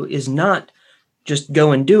issue is not just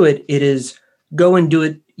go and do it. It is go and do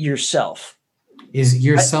it yourself. Is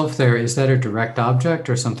yourself there, is that a direct object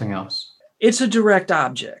or something else? It's a direct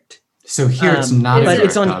object. So here it's not a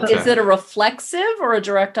direct object. Is it a reflexive or a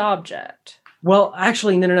direct object? Well,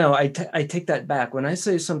 actually, no. I take that back. When I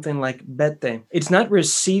say something like vete, it's not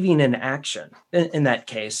receiving an action in that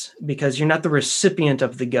case because you're not the recipient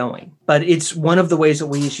of the going. But it's one of the ways that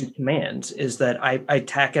we issue commands is that I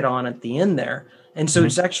tack it on at the end there. And so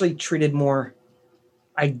it's actually treated more,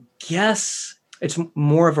 I guess, it's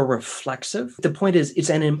more of a reflexive. The point is it's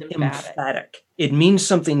an emphatic. It means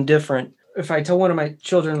something different. If I tell one of my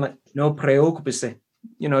children, like, no preocupese,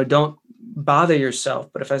 don't bother yourself.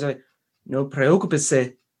 But if I say, no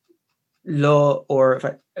preocupese,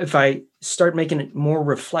 or if I start making it more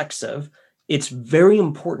reflexive, it's very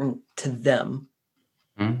important to them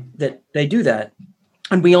that they do that.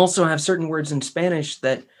 And we also have certain words in Spanish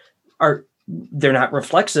that they're not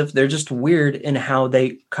reflexive. They're just weird in how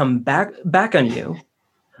they come back on you.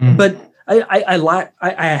 But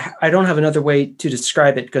I don't have another way to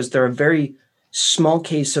describe it because they're a very small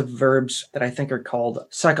case of verbs that I think are called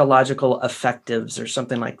psychological affectives or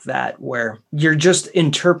something like that, where you're just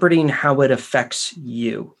interpreting how it affects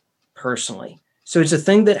you personally. So it's a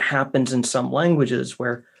thing that happens in some languages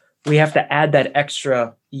where we have to add that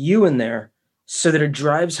extra you in there so that it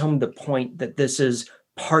drives home the point that this is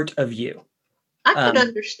part of you. I could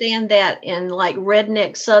understand that in like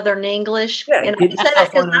redneck Southern English. Yeah, and I say that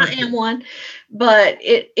because I am one, but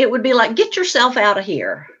it would be like, get yourself out of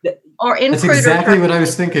here. Or that's exactly what I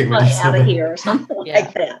was thinking when you said out of here or something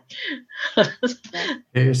like that.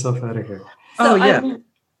 Get yourself out of here.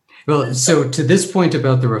 So, so to this point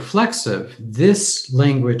about the reflexive, this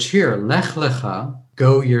language here, lech lecha,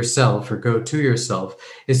 go yourself or go to yourself,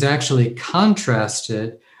 is actually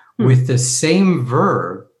contrasted with the same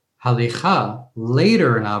verb, halicha,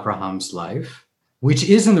 later in Abraham's life, which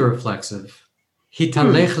is in the reflexive,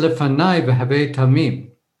 Hitalech lefanai v'havei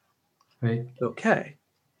tamim. Right? Okay.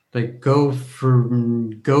 Like go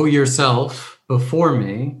yourself before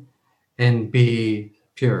me and be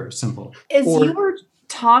pure, simple. As you were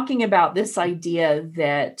talking about this idea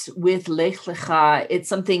that with Lech Lecha, it's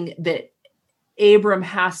something that Abram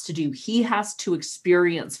has to do. He has to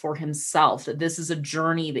experience for himself that this is a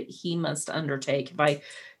journey that he must undertake. Have I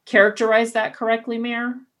characterized that correctly,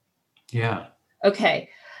 Mayor? Yeah. Okay.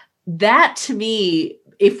 That to me,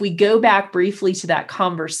 if we go back briefly to that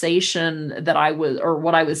conversation that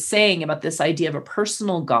what I was saying about this idea of a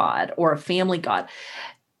personal God or a family God,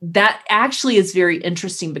 that actually is very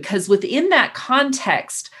interesting because within that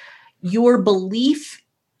context, your belief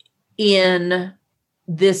in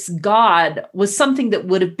this God was something that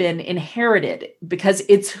would have been inherited because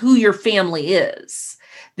it's who your family is.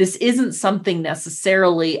 This isn't something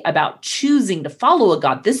necessarily about choosing to follow a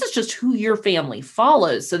God. This is just who your family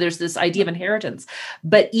follows. So there's this idea of inheritance.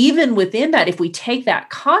 But even within that, if we take that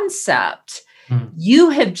concept, you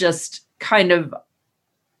have just kind of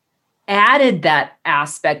added that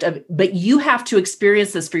aspect of, but you have to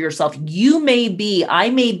experience this for yourself. I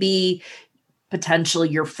may be potentially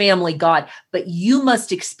your family God, but you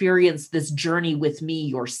must experience this journey with me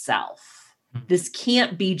yourself. This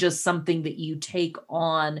can't be just something that you take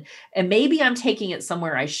on. And maybe I'm taking it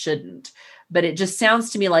somewhere I shouldn't, but it just sounds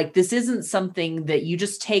to me like this isn't something that you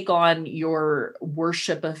just take on your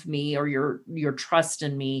worship of me or your trust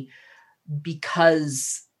in me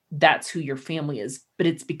because that's who your family is, but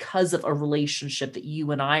it's because of a relationship that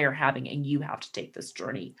you and I are having, and you have to take this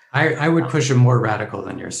journey. I would push it more radical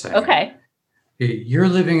than you're saying. Okay. You're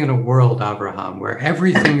living in a world, Abraham, where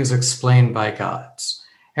everything is explained by gods.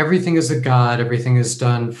 Everything is a god. Everything is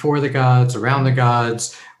done for the gods, around the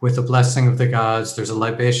gods, with the blessing of the gods. There's a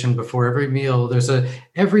libation before every meal.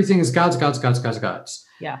 Everything is gods, gods, gods, gods, gods.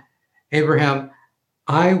 Yeah. Abraham,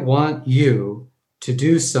 I want you to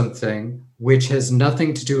do something which has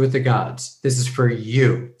nothing to do with the gods. This is for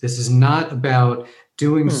you. This is not about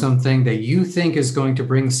doing something that you think is going to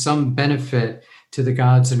bring some benefit to the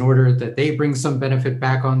gods in order that they bring some benefit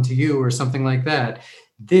back onto you or something like that.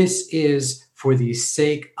 This is for the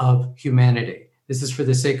sake of humanity. This is for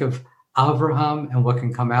the sake of Abraham and what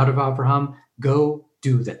can come out of Abraham. Go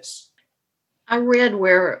do this. I read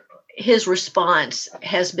where his response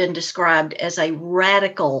has been described as a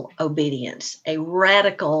radical obedience, a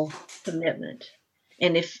radical commitment.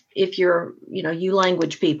 And if you're, you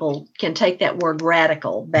language people can take that word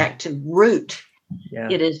radical back to root. Yeah.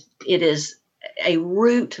 It is a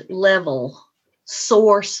root level,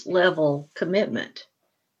 source level commitment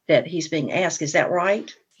that he's being asked. Is that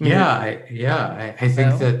right? Yeah, I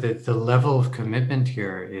think that the level of commitment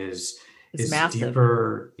here is massive.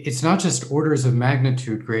 Deeper. It's not just orders of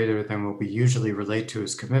magnitude greater than what we usually relate to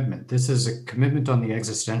as commitment. This is a commitment on the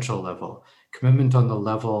existential level, commitment on the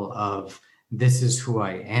level of this is who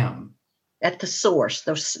I am. At the source,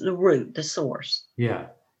 the root, the source. Yeah.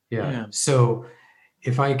 So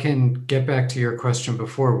if I can get back to your question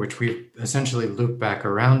before, which we've essentially looped back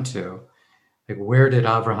around to, like, where did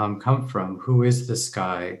Abraham come from? Who is this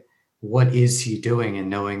guy? What is he doing in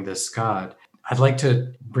knowing this God? I'd like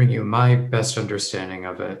to bring you my best understanding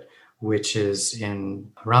of it, which is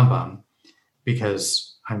in Rambam,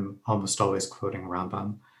 because I'm almost always quoting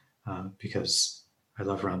Rambam because I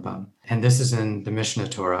love Rambam. And this is in the Mishnah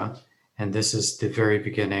Torah, and this is the very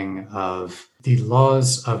beginning of the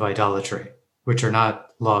laws of idolatry, which are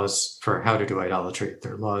not laws for how to do idolatry.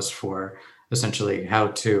 They're laws for essentially how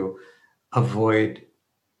to avoid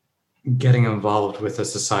getting involved with a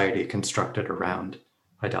society constructed around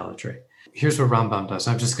idolatry. Here's what Rambam does.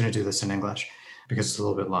 I'm just going to do this in English because it's a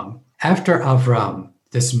little bit long. After Avram,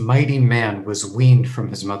 this mighty man, was weaned from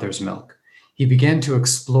his mother's milk, he began to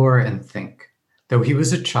explore and think. Though he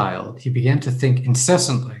was a child, he began to think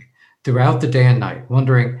incessantly throughout the day and night,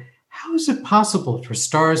 wondering, how is it possible for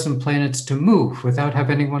stars and planets to move without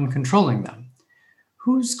having anyone controlling them?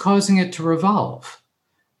 Who's causing it to revolve?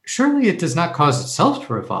 Surely it does not cause itself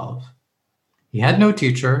to revolve. He had no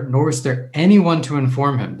teacher, nor was there anyone to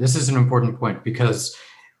inform him. This is an important point because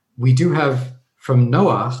we do have from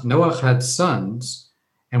Noah had sons,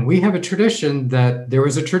 and we have a tradition that there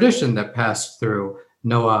was a tradition that passed through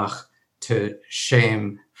Noah to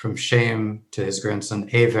Shem, from Shem to his grandson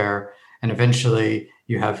Aver, and eventually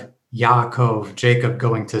you have Jacob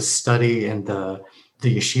going to study in the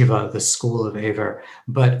yeshiva, the school of Aver.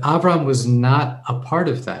 But Avram was not a part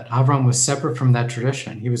of that. Avram was separate from that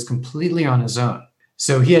tradition. He was completely on his own.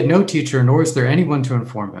 So he had no teacher, nor was there anyone to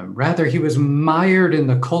inform him. Rather, he was mired in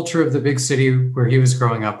the culture of the big city where he was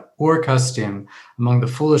growing up, Ur Kasdim, among the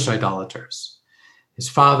foolish idolaters. His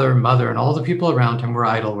father, mother, and all the people around him were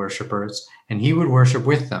idol worshippers, and he would worship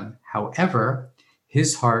with them. However,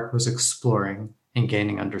 his heart was exploring and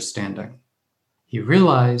gaining understanding. He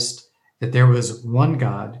realized that there was one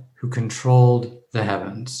God who controlled the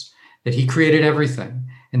heavens, that he created everything,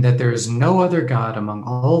 and that there is no other God among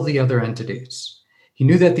all the other entities. He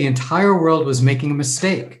knew that the entire world was making a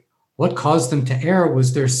mistake. What caused them to err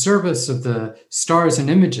was their service of the stars and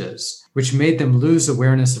images, which made them lose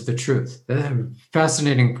awareness of the truth.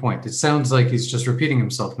 Fascinating point. It sounds like he's just repeating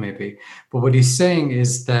himself, maybe. But what he's saying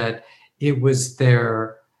is that it was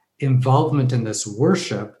their involvement in this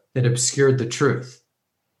worship that obscured the truth.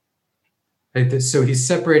 Right? So he's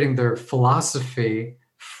separating their philosophy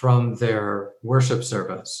from their worship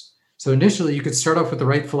service. So initially, you could start off with the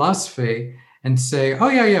right philosophy and say, oh,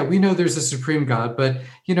 yeah, we know there's a supreme God, but,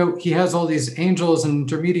 he has all these angels and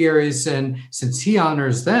intermediaries, and since he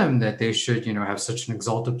honors them, that they should, have such an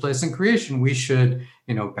exalted place in creation, we should,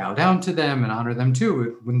 bow down to them and honor them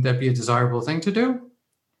too. Wouldn't that be a desirable thing to do?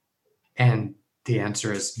 And the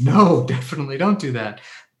answer is no, definitely don't do that,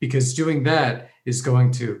 because doing that is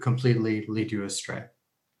going to completely lead you astray.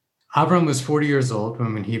 Avram was 40 years old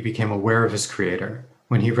when he became aware of his creator.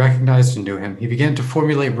 When he recognized and knew him, he began to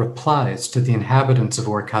formulate replies to the inhabitants of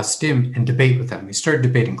Ur Kasdim and debate with them. He started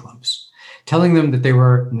debating clubs, telling them that they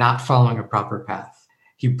were not following a proper path.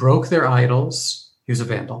 He broke their idols. He was a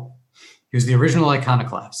vandal. He was the original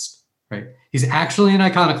iconoclast, right? He's actually an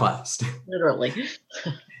iconoclast. Literally.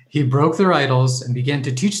 He broke their idols and began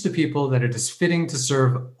to teach the people that it is fitting to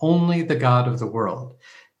serve only the God of the world.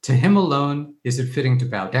 To him alone is it fitting to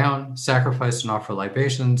bow down, sacrifice, and offer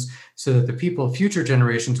libations so that the people of future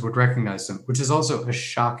generations would recognize him, which is also a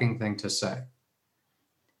shocking thing to say.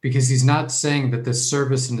 Because he's not saying that this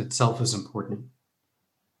service in itself is important.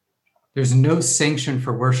 There's no sanction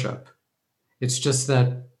for worship. It's just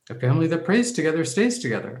that a family that prays together stays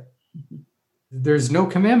together. There's no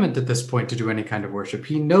commandment at this point to do any kind of worship.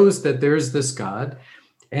 He knows that there's this God,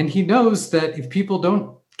 and he knows that if people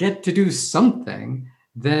don't get to do something,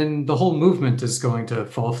 then the whole movement is going to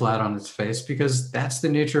fall flat on its face, because that's the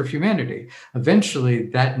nature of humanity. Eventually,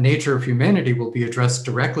 that nature of humanity will be addressed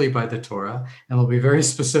directly by the Torah, and there'll be very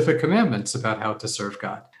specific commandments about how to serve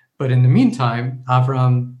God. But in the meantime,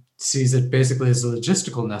 Avram sees it basically as a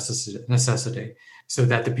logistical necessity so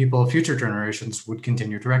that the people of future generations would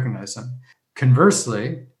continue to recognize him.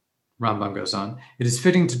 Conversely, Rambam goes on, it is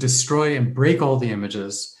fitting to destroy and break all the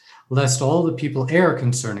images, lest all the people err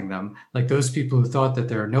concerning them, like those people who thought that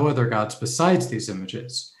there are no other gods besides these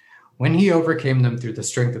images. When he overcame them through the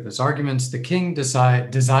strength of his arguments, the king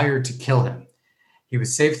desired to kill him. He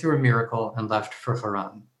was saved through a miracle and left for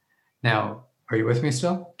Haran. Now, are you with me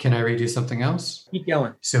still? Can I read you something else? Keep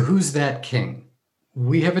going. So who's that king?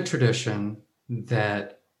 We have a tradition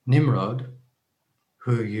that Nimrod,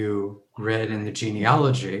 who you read in the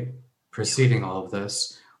genealogy preceding all of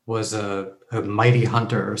this, was a mighty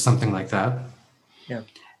hunter or something like that. Yeah.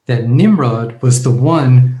 That Nimrod was the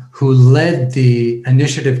one who led the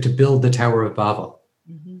initiative to build the Tower of Babel.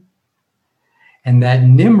 Mm-hmm. And that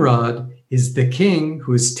Nimrod is the king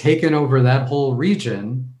who has taken over that whole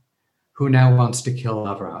region, who now wants to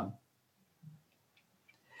kill Abraham.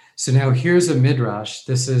 So now here's a midrash.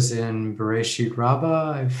 This is in Bereshit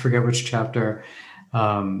Rabbah. I forget which chapter.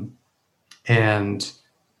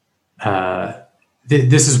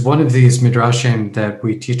 This is one of these midrashim that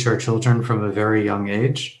we teach our children from a very young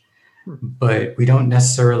age, but we don't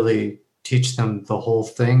necessarily teach them the whole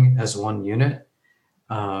thing as one unit.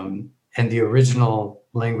 And the original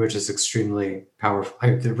language is extremely powerful.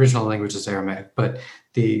 The original language is Aramaic, but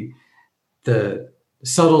the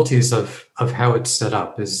subtleties of how it's set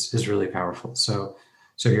up is really powerful. So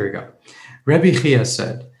here we go. Rebbe Chia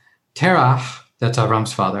said, Terach, that's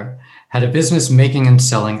Avram's father, had a business making and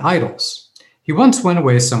selling idols. He once went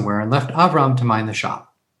away somewhere and left Avram to mind the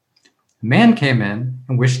shop. A man came in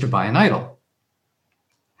and wished to buy an idol.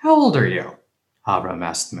 How old are you? Avram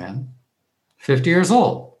asked the man. 50 years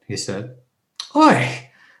old, he said. Oi,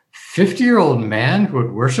 50-year-old man who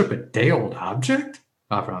would worship a day-old object?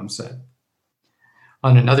 Avram said.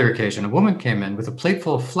 On another occasion, a woman came in with a plate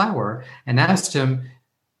full of flour and asked him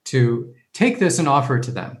to take this and offer it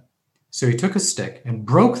to them. So he took a stick and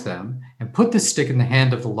broke them and put the stick in the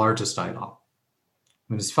hand of the largest idol.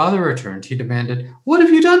 When his father returned, he demanded, What have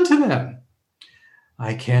you done to them?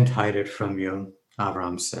 I can't hide it from you,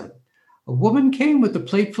 Avram said. A woman came with a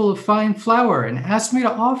plate full of fine flour and asked me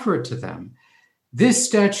to offer it to them. This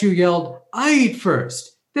statue yelled, I eat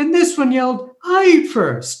first. Then this one yelled, I eat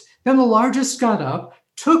first. Then the largest got up,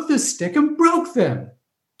 took the stick, and broke them.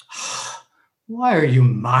 Why are you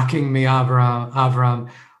mocking me,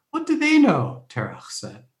 Avram? What do they know? Terach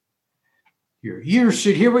said. Your ears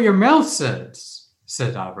should hear what your mouth says,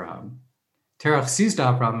 said Avram. Terach seized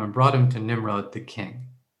Avram and brought him to Nimrod the king,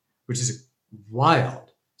 which is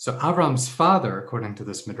wild. So Avram's father, according to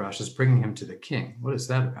this midrash, is bringing him to the king. What is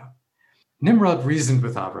that about? Nimrod reasoned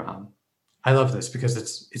with Abraham. I love this because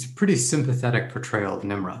it's a pretty sympathetic portrayal of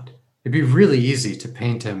Nimrod. It'd be really easy to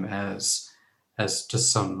paint him as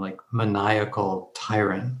just some like maniacal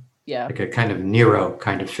tyrant, like a kind of Nero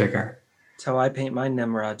kind of figure. That's how I paint my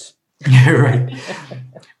Nimrods. Yeah, right.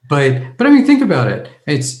 But I mean, think about it.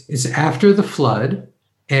 It's after the flood,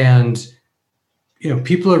 and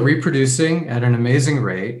people are reproducing at an amazing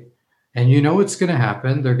rate. And you know what's going to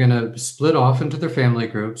happen. They're going to split off into their family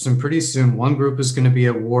groups, and pretty soon one group is going to be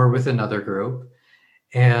at war with another group.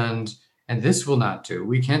 And this will not do.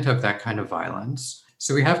 We can't have that kind of violence.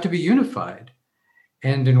 So we have to be unified.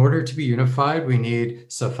 And in order to be unified, we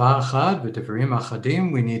need safa achad v'divrei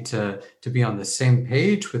achadim. We need to be on the same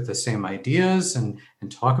page with the same ideas and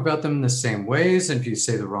talk about them in the same ways. And if you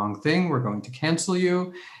say the wrong thing, we're going to cancel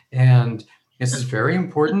you. And this is very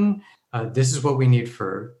important. This is what we need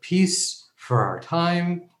for peace, for our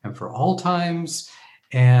time, and for all times.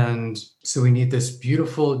 And so we need this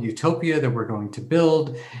beautiful utopia that we're going to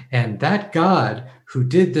build. And that God who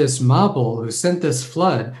did this Mabul, who sent this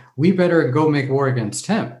flood, we better go make war against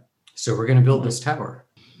him. So we're going to build this tower.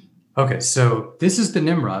 Okay, so this is the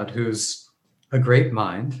Nimrod, who's a great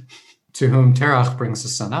mind, to whom Terach brings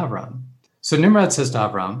his son Avram. So Nimrod says to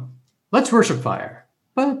Avram, let's worship fire.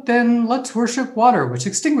 But then let's worship water, which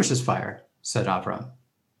extinguishes fire, said Avram.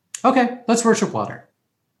 Okay, let's worship water.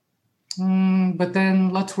 But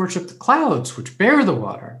then let's worship the clouds, which bear the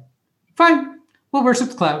water. Fine, we'll worship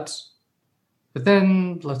the clouds. But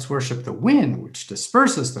then let's worship the wind, which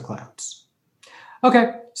disperses the clouds.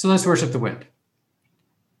 Okay, so let's worship the wind.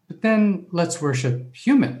 But then let's worship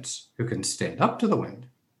humans who can stand up to the wind.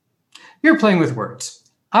 You're playing with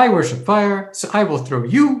words. I worship fire, so I will throw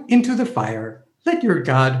you into the fire. Let your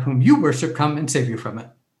God, whom you worship, come and save you from it.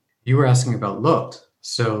 You were asking about Lot.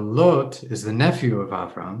 So Lot is the nephew of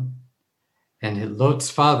Avram, and Lot's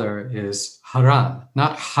father is Haran,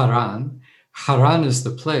 not Haran. Haran is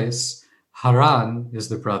the place. Haran is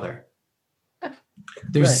the brother.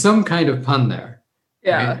 There's some kind of pun there.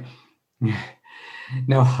 Yeah. Right?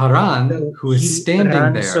 Now Haran, who is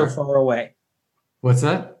standing there. So far away. What's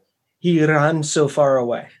that? He ran so far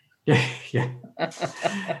away. Yeah.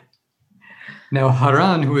 Now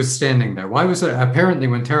Haran, who is standing there. Why was it? Apparently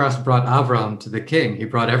when Terach brought Avram to the king, he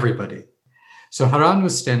brought everybody. So Haran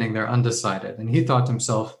was standing there undecided, and he thought to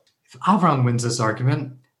himself, if Avram wins this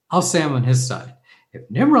argument, I'll say I'm on his side. If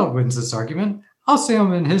Nimrod wins this argument, I'll say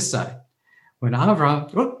I'm on his side. When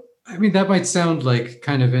Avram, that might sound like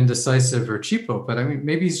kind of indecisive or cheapo, but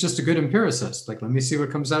maybe he's just a good empiricist. Like, let me see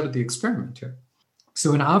what comes out of the experiment here.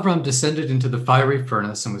 So when Avram descended into the fiery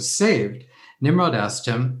furnace and was saved, Nimrod asked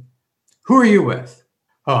him, who are you with?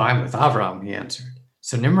 Oh, I'm with Avram, he answered.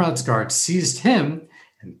 So Nimrod's guards seized him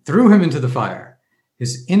and threw him into the fire.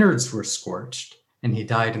 His innards were scorched, and he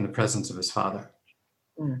died in the presence of his father.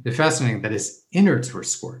 It's fascinating that his innards were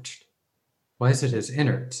scorched. Why is it his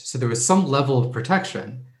innards? So there was some level of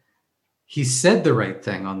protection. He said the right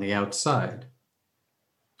thing on the outside.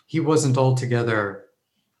 He wasn't altogether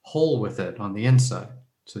whole with it on the inside.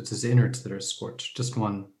 So it's his innards that are scorched. Just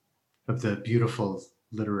one of the beautiful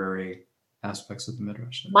literary aspects of the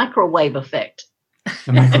Midrash. Microwave effect.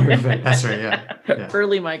 The microwave effect. That's right, yeah.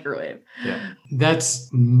 Early microwave. Yeah. That's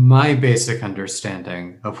my basic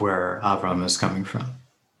understanding of where Avram is coming from.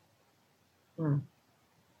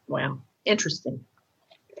 Wow. Interesting.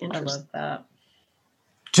 I love that.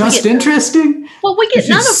 Just interesting? Well, we get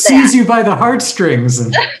none of that. Seize you by the heartstrings.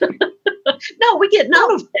 And... No, we get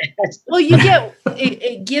none of that. Well, you get,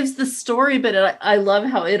 it gives the story, but I love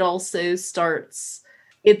how it also starts.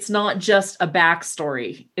 It's not just a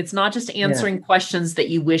backstory. It's not just answering questions that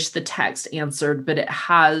you wish the text answered, but it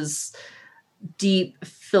has deep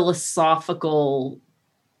philosophical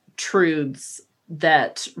truths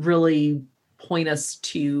that really point us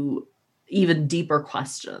to even deeper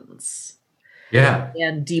questions. Yeah.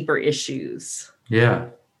 And deeper issues. Yeah.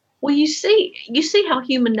 Well, you see how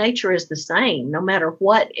human nature is the same, no matter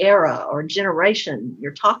what era or generation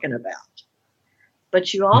you're talking about.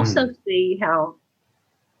 But you also see how,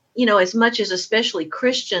 as much as especially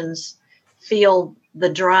Christians feel the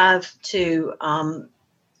drive to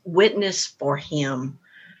witness for him,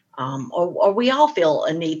 or we all feel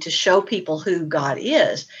a need to show people who God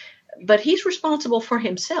is, but he's responsible for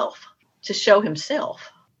himself, to show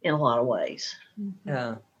himself in a lot of ways.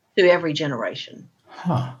 Yeah. To every generation.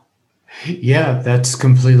 Huh. Yeah, that's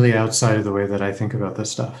completely outside of the way that I think about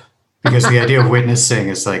this stuff. Because the idea of witnessing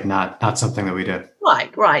is like not something that we do.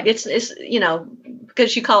 Right. It's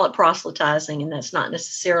because you call it proselytizing, and that's not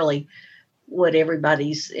necessarily what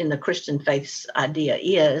everybody's in the Christian faith's idea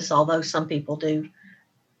is, although some people do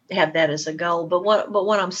have that as a goal. But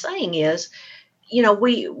what I'm saying is,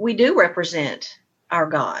 we do represent our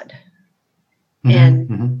God,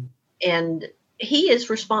 and he is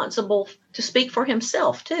responsible to speak for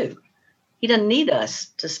himself too. He doesn't need us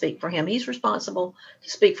to speak for him. He's responsible to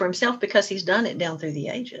speak for himself because he's done it down through the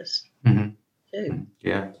ages too.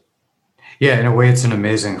 Yeah. In a way, it's an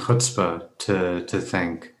amazing chutzpah to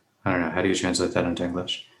think. I don't know, how do you translate that into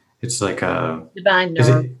English? It's like a divine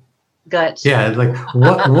nerve, guts. Yeah, like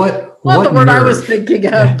what Not the word nerve, I was thinking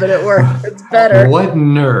of, but it worked. It's better. What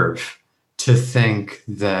nerve to think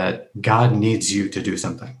that God needs you to do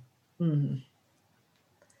something? Mm-hmm.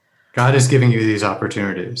 God is giving you these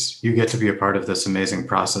opportunities. You get to be a part of this amazing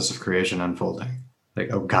process of creation unfolding.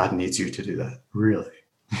 Like, oh, God needs you to do that. Really?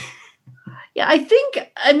 Yeah, I think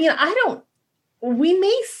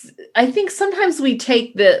sometimes we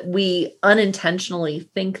take that, we unintentionally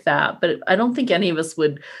think that, but I don't think any of us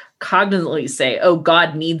would cognitively say, oh,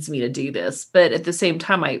 God needs me to do this. But at the same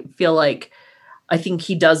time, I feel like I think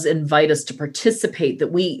he does invite us to participate,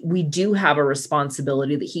 that we do have a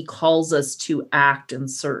responsibility, that he calls us to act in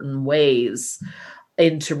certain ways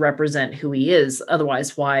and to represent who he is.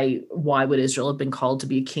 Otherwise, why would Israel have been called to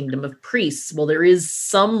be a kingdom of priests? Well, there is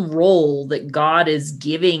some role that God is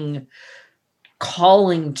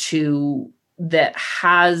calling to that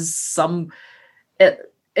has some,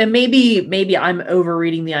 and maybe I'm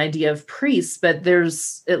overreading the idea of priests, but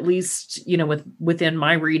there's at least, within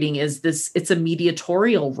my reading it's a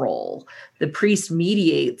mediatorial role. The priest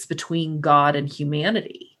mediates between God and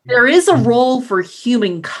humanity. There is a role for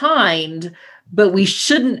humankind, but we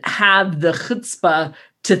shouldn't have the chutzpah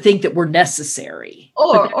to think that we're necessary.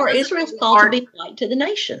 Or Israel's called to be light to the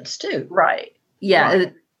nations too. Right. Yeah.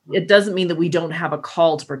 Right. It doesn't mean that we don't have a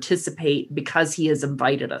call to participate because he has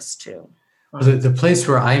invited us to. The place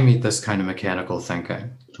where I meet this kind of mechanical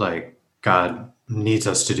thinking, like God needs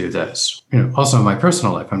us to do this, also in my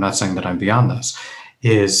personal life, I'm not saying that I'm beyond this,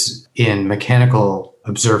 is in mechanical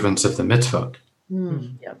observance of the mitzvot.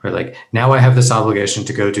 Yep. Where like, now I have this obligation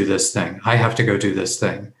to go do this thing. I have to go do this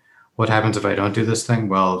thing. What happens if I don't do this thing?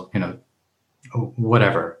 Well,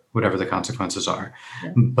 whatever the consequences are.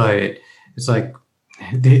 Yeah. But it's like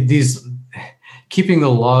these keeping the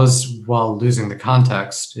laws while losing the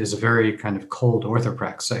context is a very kind of cold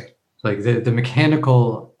orthopraxy. Like the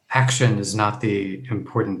mechanical action is not the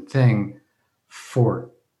important thing for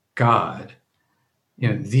God.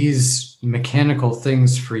 These mechanical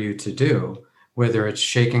things for you to do, whether it's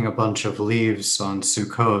shaking a bunch of leaves on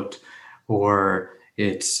Sukkot, or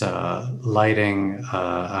it's lighting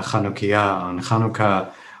a Chanukiah on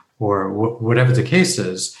Chanukah, or whatever the case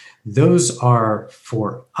is, those are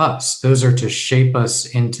for us. Those are to shape us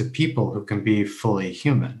into people who can be fully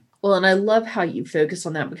human. Well, and I love how you focus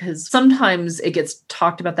on that, because sometimes it gets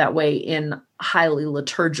talked about that way in highly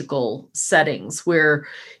liturgical settings where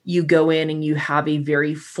you go in and you have a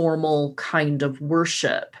very formal kind of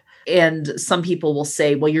worship. And some people will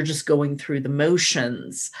say, well, you're just going through the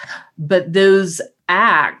motions. But those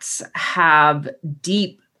acts have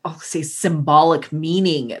deep, I'll say, symbolic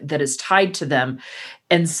meaning that is tied to them.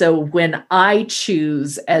 And so when I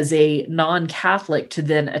choose as a non-Catholic to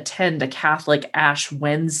then attend a Catholic Ash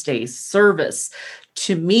Wednesday service,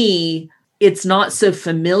 to me, it's not so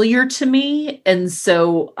familiar to me. And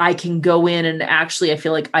so I can go in and actually, I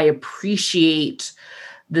feel like I appreciate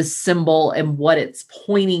the symbol and what it's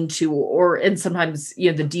pointing to, and sometimes,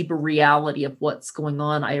 the deeper reality of what's going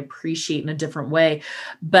on, I appreciate in a different way.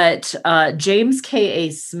 But James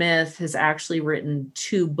K.A. Smith has actually written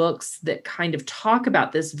 2 books that kind of talk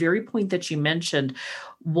about this very point that you mentioned.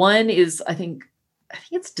 One is, I think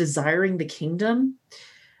it's Desiring the Kingdom.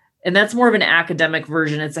 And that's more of an academic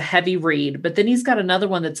version. It's a heavy read. But then he's got another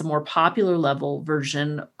one that's a more popular level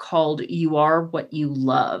version called You Are What You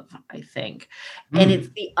Love, I think. And it's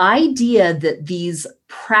the idea that these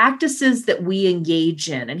practices that we engage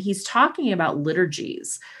in, and he's talking about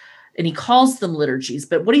liturgies, and he calls them liturgies,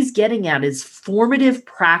 but what he's getting at is formative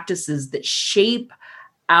practices that shape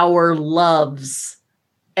our loves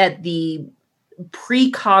at the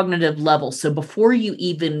precognitive level. So before you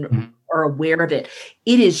even are aware of it,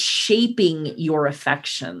 it is shaping your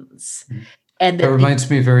affections. And that reminds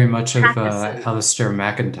me very much of Alistair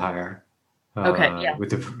McIntyre.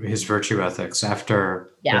 With his virtue ethics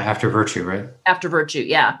after virtue, right? After virtue,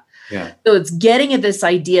 yeah. Yeah. So it's getting at this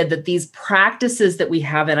idea that these practices that we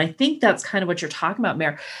have, and I think that's kind of what you're talking about,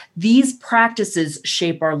 Mayor, these practices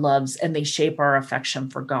shape our loves and they shape our affection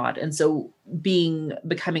for God. And so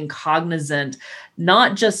becoming cognizant,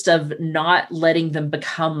 not just of not letting them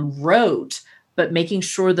become rote, but making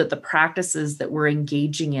sure that the practices that we're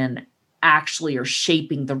engaging in actually are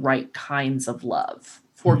shaping the right kinds of love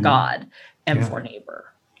for God and for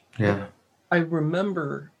neighbor. Yeah. I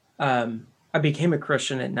remember I became a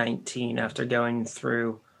Christian at 19 after going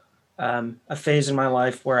through a phase in my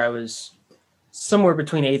life where I was somewhere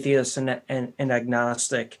between atheist and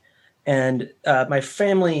agnostic. And my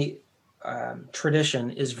family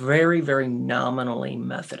tradition is very, very nominally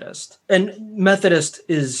Methodist. And Methodist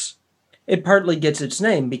it partly gets its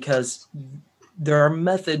name because there are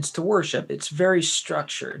methods to worship. It's very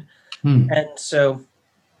structured. And so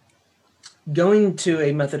going to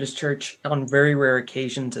a Methodist church on very rare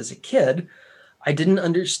occasions as a kid, I didn't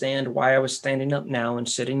understand why I was standing up now and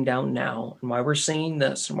sitting down now, and why we're singing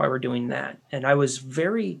this and why we're doing that. And I was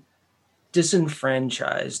very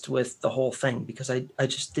disenfranchised with the whole thing because I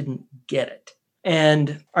just didn't get it.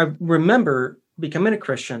 And I remember becoming a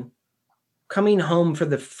Christian, coming home for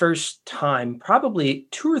the first time, probably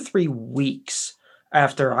 2 or 3 weeks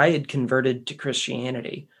after I had converted to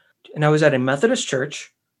Christianity. And I was at a Methodist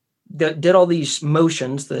church that did all these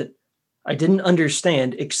motions that I didn't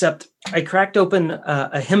understand, except I cracked open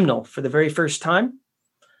a hymnal for the very first time.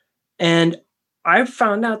 And I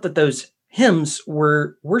found out that those hymns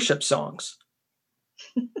were worship songs.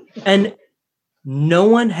 And no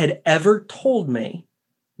one had ever told me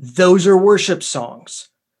those are worship songs.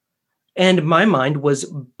 And my mind was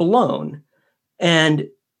blown. And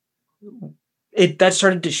that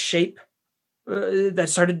started to shape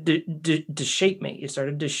to shape me. It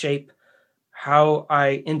started to shape how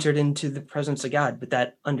I entered into the presence of God with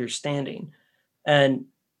that understanding. And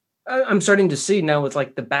I'm starting to see now with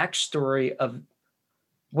like the backstory of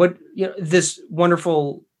what, this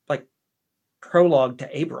wonderful like prologue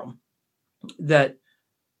to Abram, that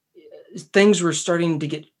things were starting to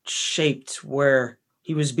get shaped where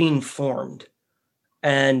he was being formed.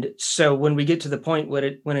 And so when we get to the point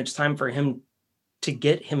when it's time for him to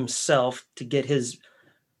get himself, to get his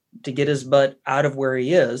butt out of where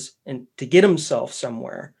he is and to get himself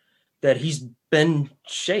somewhere, that he's been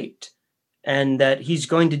shaped and that he's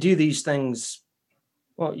going to do these things.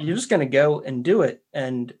 Well, you're just going to go and do it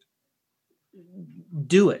and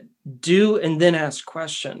and then ask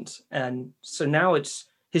questions. And so now it's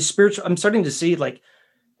his spiritual, I'm starting to see like,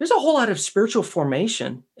 there's a whole lot of spiritual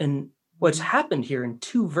formation in what's happened here in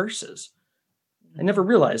 2 verses. I never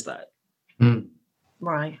realized that.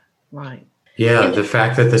 Right. Yeah, the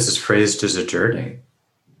fact that this is phrased as a journey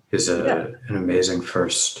is an amazing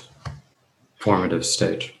first formative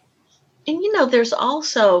stage. And there's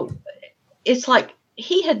also, it's like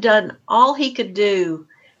he had done all he could do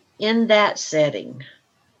in that setting.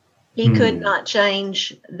 He could not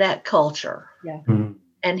change that culture. Yeah.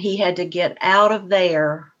 And he had to get out of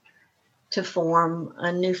there to form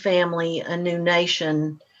a new family, a new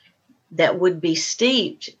nation that would be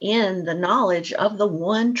steeped in the knowledge of the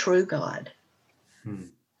one true God.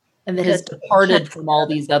 And that has departed from all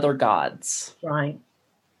these other gods. Right.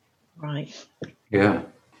 Yeah.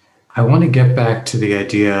 I want to get back to the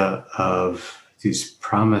idea of these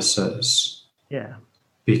promises. Yeah.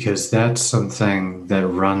 Because that's something that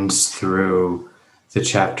runs through the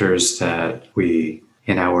chapters that we,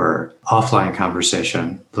 in our offline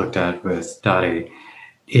conversation, looked at with Dottie.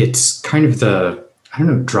 It's kind of the,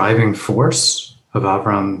 driving force of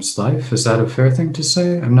Avram's life. Is that a fair thing to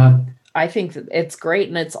say? I think that it's great.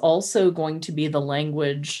 And it's also going to be the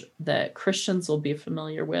language that Christians will be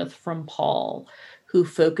familiar with from Paul, who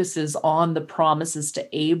focuses on the promises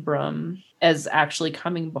to Abram as actually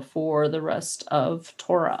coming before the rest of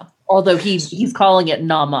Torah. Although he's calling it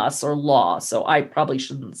namas or law. So I probably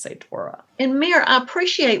shouldn't say Torah. And Mayor, I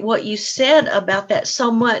appreciate what you said about that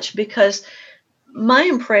so much, because my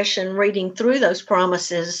impression reading through those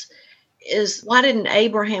promises is, why didn't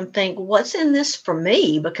Abraham think, what's in this for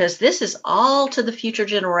me? Because this is all to the future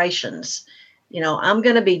generations. I'm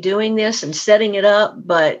going to be doing this and setting it up,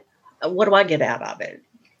 but what do I get out of it?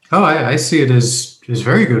 Oh, I see it as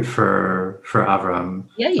very good for Avram.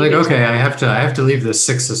 Yeah, okay, I have to leave this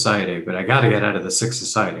sick society, but I got to get out of the sick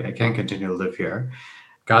society. I can't continue to live here.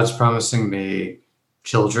 God's promising me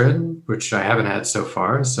children, which I haven't had so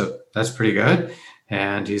far, so that's pretty good.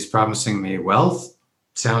 And he's promising me wealth.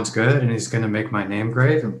 Sounds good. And he's going to make my name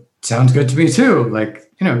great. And sounds good to me too.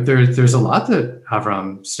 There's a lot that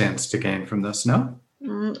Avram stands to gain from this, no?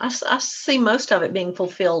 I see most of it being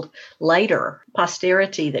fulfilled later,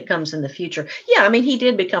 posterity that comes in the future. Yeah, I mean, he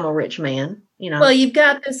did become a rich man, Well, you've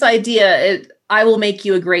got this idea, I will make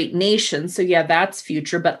you a great nation. So yeah, that's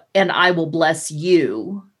future, and I will bless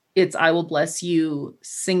you. It's I will bless you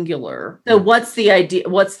singular. So what's the idea?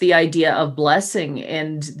 What's the idea of blessing?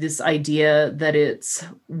 And this idea that it's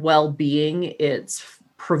well-being, it's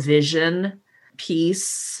provision,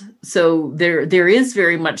 peace. So there is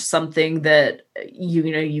very much something that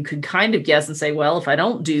you could kind of guess and say, well, if I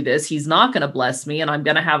don't do this, he's not going to bless me and I'm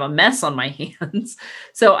going to have a mess on my hands.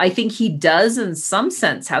 So I think he does in some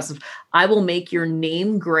sense have I will make your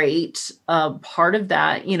name great. Part of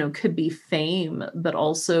that, could be fame, but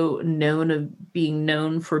also being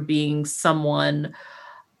known for being someone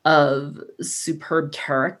of superb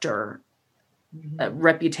character.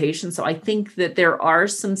 Reputation. So I think that there are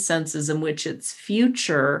some senses in which it's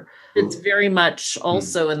future. It's very much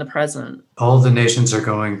also in the present. All the nations are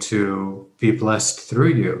going to be blessed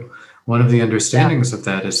through you. One of the understandings of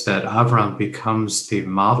that is that Avram becomes the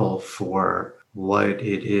model for what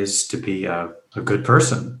it is to be a good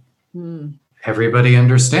person. Everybody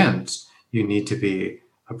understands you need to be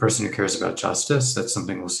a person who cares about justice. That's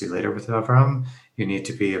something we'll see later with Avram. You need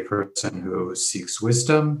to be a person who seeks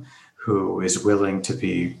wisdom, who is willing to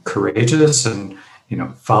be courageous and,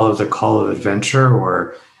 follow the call of adventure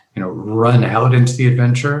or, run out into the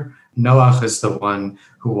adventure. Noach is the one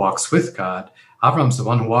who walks with God. Avram's the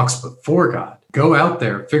one who walks before God. Go out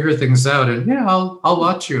there, figure things out, and I'll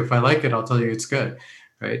watch you. If I like it, I'll tell you it's good,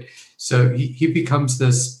 right? So he becomes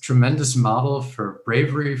this tremendous model for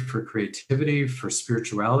bravery, for creativity, for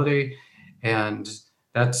spirituality, and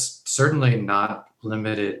that's certainly not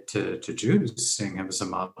limited to Jews seeing him as a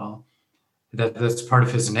model. That's part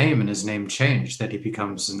of his name and his name change, that he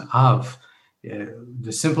becomes an Av.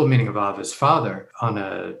 The simple meaning of Av is father. On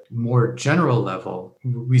a more general level,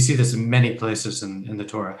 we see this in many places in the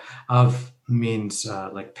Torah. Av means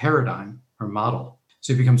like paradigm or model.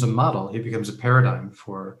 So he becomes a model. He becomes a paradigm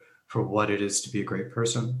for what it is to be a great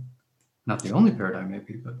person. Not the only paradigm,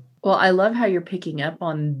 maybe, but. Well, I love how you're picking up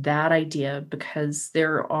on that idea, because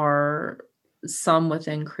there are some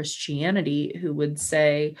within Christianity who would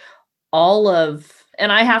say,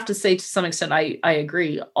 and I have to say to some extent, I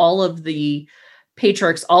agree, all of the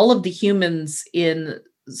patriarchs, all of the humans in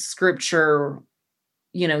scripture,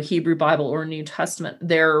 Hebrew Bible or New Testament,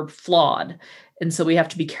 they're flawed. And so we have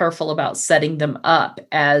to be careful about setting them up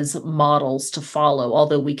as models to follow,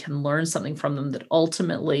 although we can learn something from them, that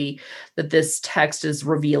ultimately that this text is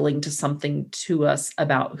revealing to something to us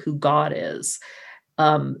about who God is.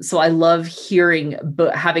 So I love hearing,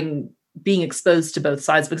 being exposed to both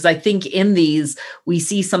sides, because I think in these we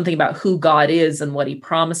see something about who God is and what he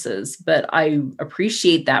promises. But I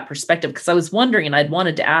appreciate that perspective, because I was wondering, and I'd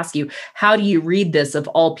wanted to ask you, how do you read this of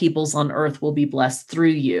all peoples on earth will be blessed through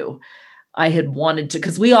you? I had wanted to,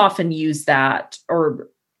 because we often use that or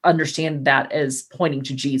understand that as pointing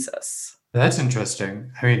to Jesus. That's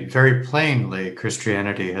interesting. I mean, very plainly,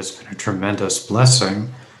 Christianity has been a tremendous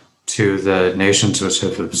blessing to the nations which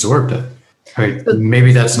have absorbed it. I mean,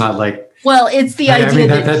 maybe that's not like. Well, it's the idea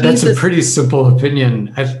that that's a pretty simple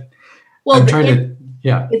opinion. It's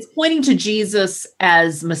pointing to Jesus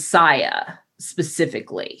as Messiah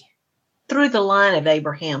specifically. Through the line of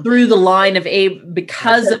Abraham.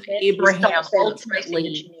 Because of Abraham,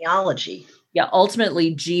 ultimately genealogy. Yeah,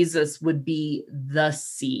 ultimately Jesus would be the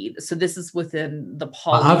seed. So this is within the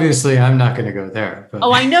Paul. Well, obviously, I'm not going to go there. But.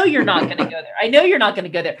 Oh, I know you're not going to go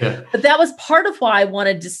there. Yeah. But that was part of why I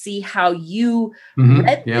wanted to see how you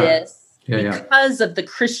read this, because of the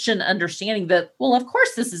Christian understanding that, well, of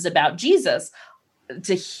course, this is about Jesus.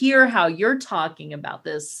 To hear how you're talking about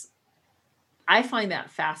this, I find that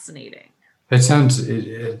fascinating. It sounds,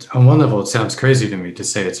 on one level, it sounds crazy to me to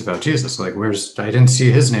say it's about Jesus. Like, I didn't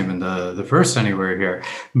see his name in the verse anywhere here.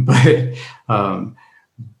 But on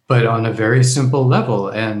a very simple level,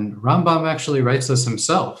 and Rambam actually writes this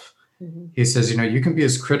himself. Mm-hmm. He says, you can be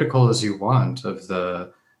as critical as you want of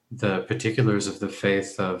the particulars of the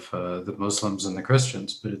faith of the Muslims and the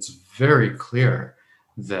Christians, but it's very clear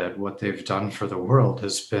that what they've done for the world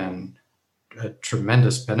has been a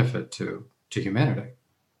tremendous benefit to humanity.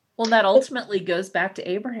 Well, that ultimately goes back to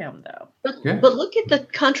Abraham, though. But look at the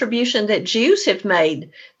contribution that Jews have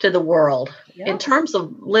made to the world in terms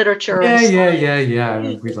of literature. Yeah.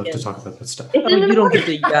 We'd love to talk about that stuff. You don't get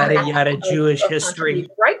the yada Jewish history.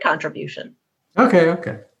 Great contribution.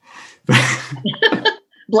 Okay.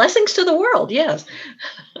 Blessings to the world, yes.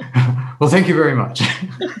 Well, thank you very much.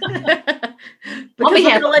 Because I'm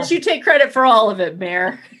going to let you take credit for all of it,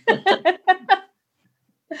 Mayor.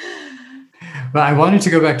 But I wanted to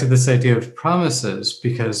go back to this idea of promises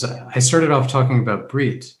because I started off talking about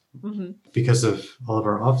Brit Mm-hmm. because of all of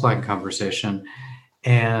our offline conversation.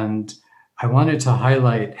 And I wanted to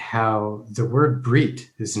highlight how the word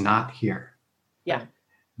Brit is not here. Yeah.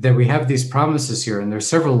 That we have these promises here, and there's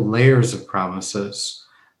several layers of promises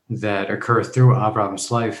that occur through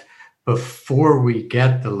Abraham's life before we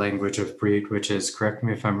get the language of Brit, which is, correct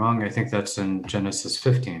me if I'm wrong, I think that's in Genesis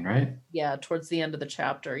 15, right? Yeah, towards the end of the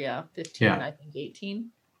chapter. Yeah, 15, Yeah. I think 18.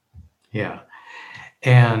 Yeah.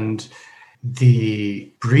 And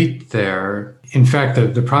the Brit there, in fact,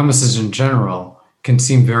 the promises in general can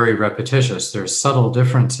seem very repetitious. There's subtle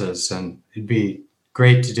differences, and it'd be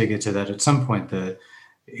great to dig into that at some point,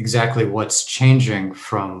 exactly what's changing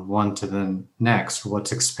from one to the next,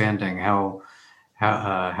 what's expanding, how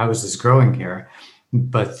is this growing here?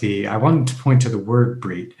 But I wanted to point to the word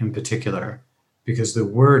Brit in particular, because the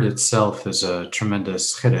word itself is a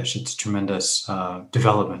tremendous chiddush. It's a tremendous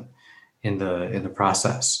development in the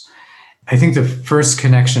process. I think the first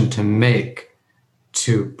connection to make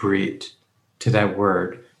to Brit, to that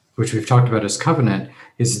word, which we've talked about as covenant,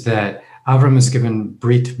 is that Avram is given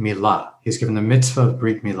Brit Milah. He's given the mitzvah of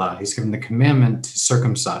Brit Milah. He's given the commandment to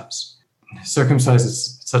circumcise. Circumcise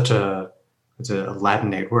is it's a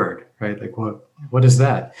Latinate word, right? Like what is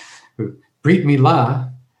that? Brit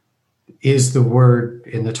Milah is the word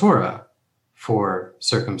in the Torah for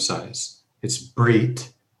circumcise. It's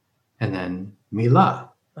Brit and then Milah.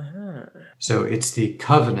 Uh-huh. So it's the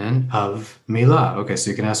covenant of Milah. Okay, so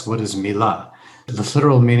you can ask, what is Milah? The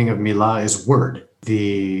literal meaning of Milah is word.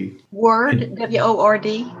 The Word,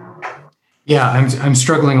 W-O-R-D. Yeah, I'm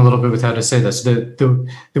struggling a little bit with how to say this. The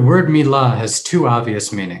word Milah has two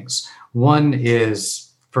obvious meanings. One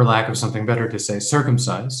is, for lack of something better to say,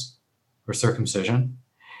 circumcise or circumcision.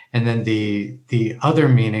 And then the other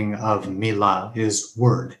meaning of Milah is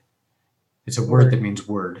word. It's a word that means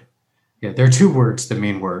word. Yeah, there are two words that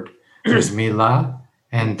mean word. There's Milah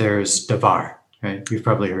and there's Davar, right? You've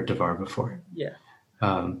probably heard Davar before. Yeah.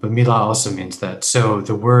 But Milah also means that. So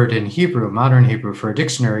the word in Hebrew, modern Hebrew, for a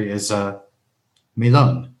dictionary is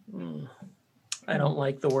Milon. I don't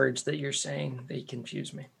like the words that you're saying. They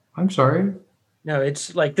confuse me. I'm sorry. No,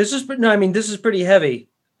 it's like this is pretty heavy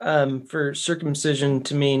for circumcision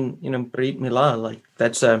to mean, Brit Milah. Like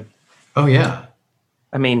that's Oh, yeah.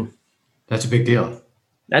 I mean, That's a big deal.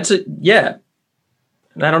 yeah.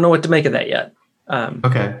 And I don't know what to make of that yet.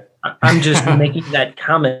 Okay. I'm just making that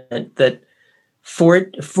comment that for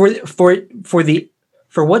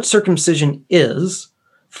what circumcision is,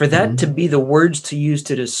 for that to be the words to use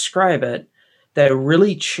to describe it, that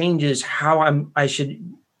really changes how I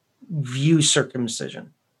should view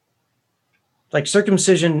circumcision. Like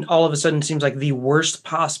circumcision all of a sudden seems like the worst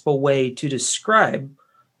possible way to describe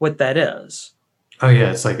what that is. Oh,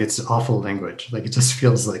 yeah. It's like it's awful language. Like it just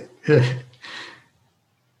feels like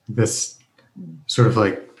this sort of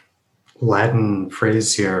like Latin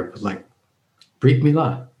phrase here, but like Brit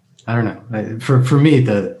Milah. I don't know. For me,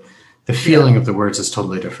 the feeling of the words is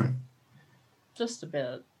totally different. Just a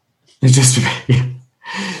bit. It's just yeah.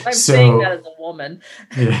 I'm saying that as a woman.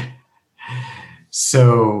 Yeah.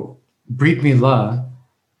 So Brit Milah,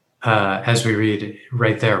 as we read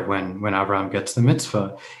right there when Abraham gets the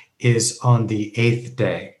mitzvah, is on the 8th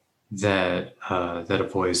day that a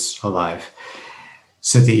boy's alive.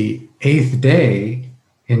 So the 8th day,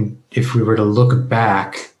 if we were to look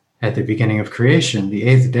back at the beginning of creation, the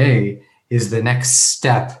 8th day is the next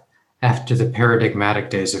step after the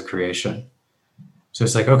paradigmatic days of creation. So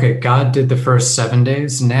it's like, okay, God did the first 7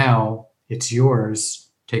 days. Now it's yours.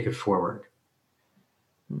 Take it forward.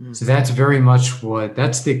 Mm-hmm. So that's very much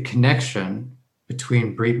that's the connection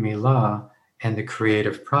between Brit Milah and the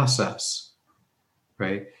creative process,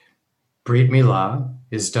 right? Brit Milah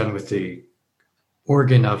is done with the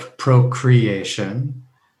organ of procreation.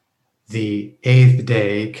 The 8th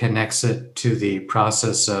day connects it to the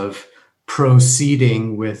process of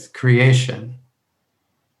proceeding with creation.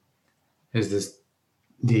 Is this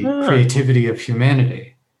the creativity of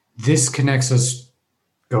humanity? This connects us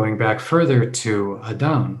going back further to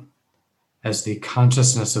Adam as the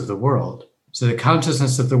consciousness of the world. So the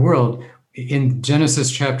consciousness of the world in Genesis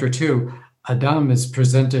chapter 2, Adam is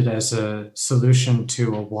presented as a solution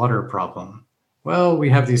to a water problem. Well, we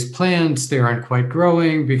have these plants, they aren't quite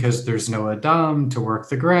growing because there's no Adam to work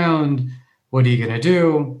the ground. What are you going to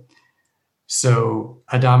do? So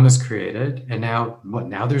Adam is created, and now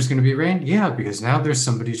there's going to be rain? Yeah, because now there's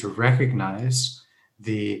somebody to recognize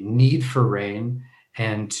the need for rain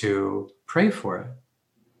and to pray for it.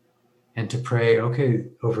 And to pray, okay,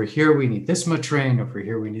 over here we need this much rain, over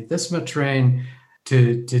here we need this much rain.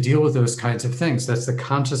 to deal with those kinds of things. That's the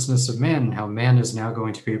consciousness of man, and how man is now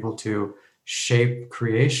going to be able to shape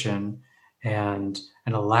creation and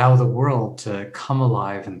allow the world to come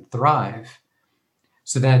alive and thrive.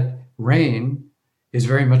 So that rain is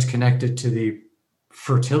very much connected to the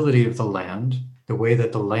fertility of the land, the way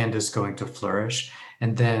that the land is going to flourish.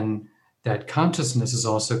 And then that consciousness is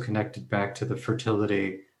also connected back to the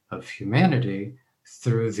fertility of humanity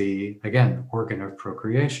through the, again, organ of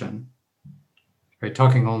procreation. Right?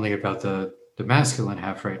 Talking only about the masculine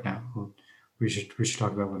half right now. We should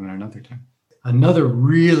talk about women another time. Another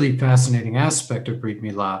really fascinating aspect of Brit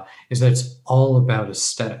Milah is that it's all about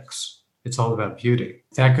aesthetics. It's all about beauty.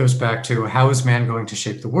 That goes back to, how is man going to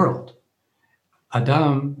shape the world?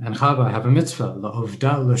 Adam and Chava have a mitzvah,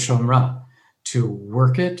 la'ovda l'shomra, to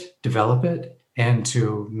work it, develop it, and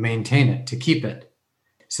to maintain it, to keep it.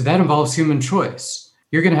 So that involves human choice.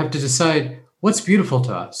 You're going to have to decide what's beautiful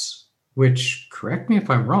to us, which, correct me if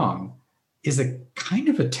I'm wrong, is a kind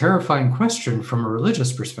of a terrifying question from a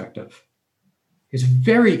religious perspective. It's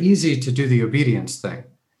very easy to do the obedience thing.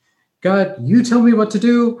 God, you tell me what to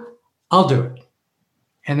do, I'll do it.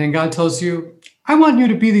 And then God tells you, I want you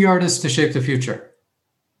to be the artist to shape the future.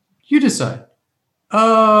 You decide.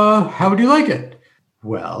 How would you like it?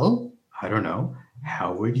 Well, I don't know.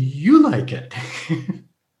 How would you like it?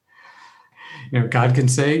 God can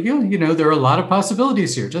say, there are a lot of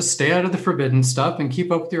possibilities here. Just stay out of the forbidden stuff and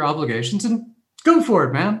keep up with your obligations and go for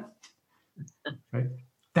it, man. Right?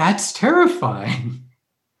 That's terrifying.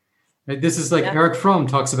 Right? This is like Eric Fromm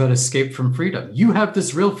talks about escape from freedom. You have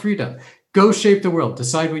this real freedom. Go shape the world.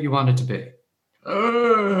 Decide what you want it to be.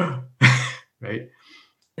 Right?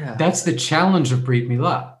 Yeah. That's the challenge of Brit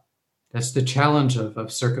Milah. That's the challenge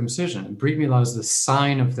of circumcision. And Brit Milah is the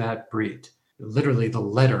sign of that Brit. Literally the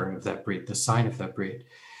letter of that Brit, the sign of that Brit.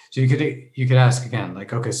 So you could ask again,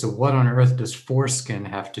 like, okay, so what on earth does foreskin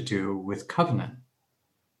have to do with covenant?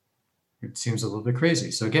 It seems a little bit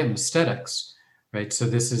crazy. So again, aesthetics, right? So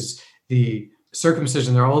this is the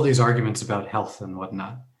circumcision. There are all these arguments about health and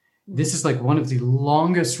whatnot. This is like one of the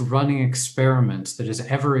longest running experiments that has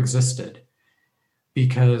ever existed,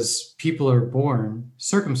 because people are born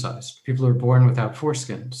circumcised. People are born without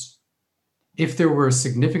foreskins. If there were a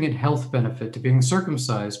significant health benefit to being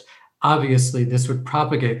circumcised, obviously this would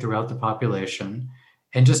propagate throughout the population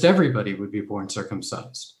and just everybody would be born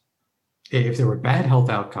circumcised. If there were bad health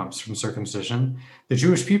outcomes from circumcision, the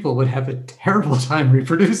Jewish people would have a terrible time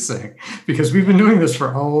reproducing, because we've been doing this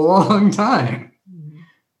for a long time.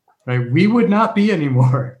 Right? We would not be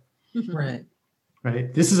anymore. Right.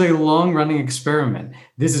 Right? This is a long-running experiment.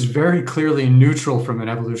 This is very clearly neutral from an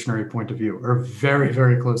evolutionary point of view, or very,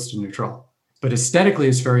 very close to neutral. But aesthetically,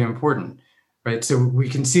 it's very important, right? So we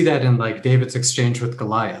can see that in like David's exchange with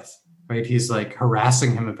Goliath, right? He's like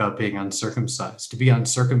harassing him about being uncircumcised. To be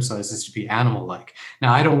uncircumcised is to be animal-like.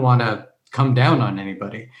 Now, I don't want to come down on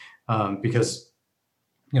anybody because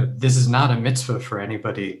this is not a mitzvah for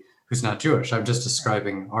anybody who's not Jewish. I'm just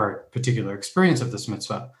describing our particular experience of this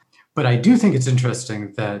mitzvah. But I do think it's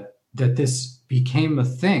interesting that this became a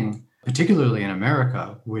thing, particularly in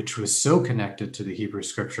America, which was so connected to the Hebrew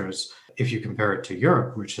scriptures. If you compare it to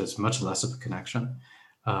Europe, which has much less of a connection,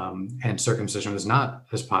 and circumcision was not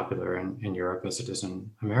as popular in Europe as it is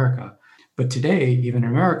in America. But today, even in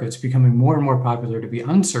America, it's becoming more and more popular to be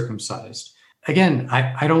uncircumcised. Again,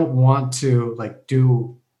 I don't want to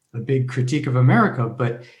do a big critique of America,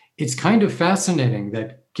 but it's kind of fascinating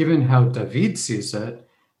that given how David sees it,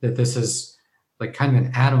 that this is like kind of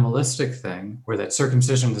an animalistic thing, where that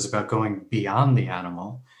circumcision is about going beyond the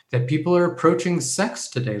animal, that people are approaching sex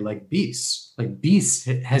today like beasts. Like beast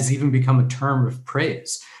has even become a term of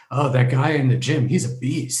praise. Oh, that guy in the gym, he's a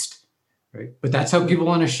beast, right? But that's how people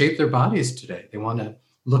want to shape their bodies today. They want to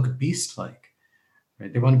look beast-like,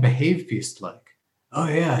 right? They want to behave beast-like. Oh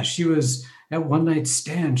yeah, she was at one night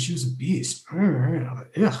stand, she was a beast.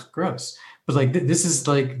 Ugh, gross. But this is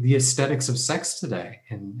like the aesthetics of sex today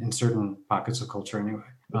in certain pockets of culture anyway.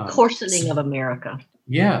 Coarsening of America.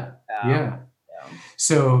 Yeah.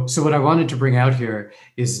 So what I wanted to bring out here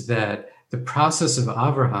is that the process of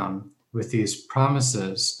Abraham with these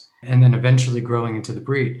promises and then eventually growing into the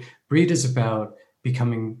Brit is about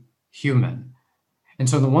becoming human. And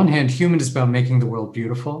so on the one hand, human is about making the world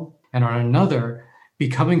beautiful. And on another,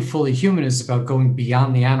 becoming fully human is about going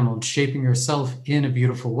beyond the animal and shaping yourself in a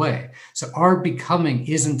beautiful way. So our becoming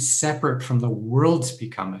isn't separate from the world's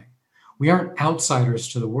becoming. We aren't outsiders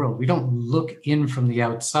to the world. We don't look in from the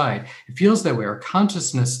outside. It feels that way. Our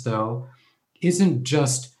consciousness, though, isn't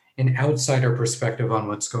just an outsider perspective on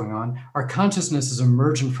what's going on. Our consciousness is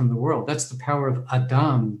emergent from the world. That's the power of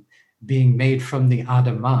Adam being made from the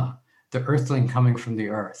Adamah, the earthling coming from the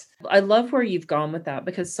earth. I love where you've gone with that,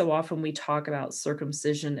 because so often we talk about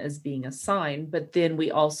circumcision as being a sign, but then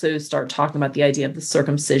we also start talking about the idea of the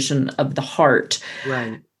circumcision of the heart.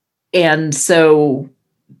 Right. And so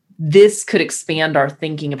this could expand our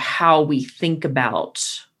thinking of how we think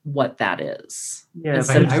about what that is. Yeah.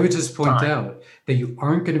 I would just point out that you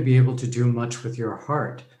aren't going to be able to do much with your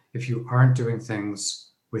heart if you aren't doing things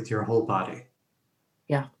with your whole body.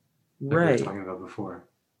 Yeah. Like Right. we were talking about before.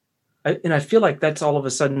 And I feel like that's all of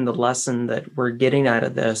a sudden the lesson that we're getting out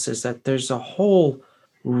of this, is that there's a whole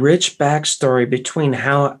rich backstory between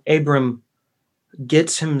how Abram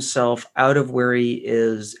gets himself out of where he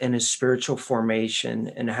is in his spiritual formation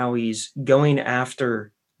and how he's going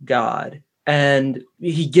after God. And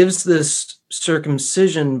he gives this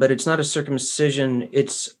circumcision, but it's not a circumcision,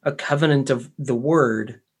 it's a covenant of the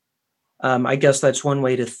word. I guess that's one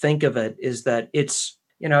way to think of it, is that it's,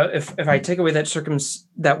 if I take away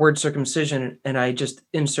that word circumcision and I just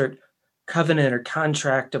insert covenant or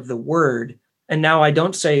contract of the word, and now I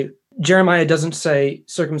don't say, Jeremiah doesn't say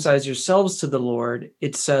circumcise yourselves to the Lord.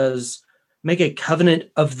 It says make a covenant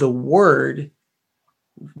of the word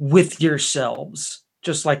with yourselves,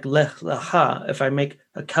 just like lech lecha. If I make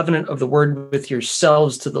a covenant of the word with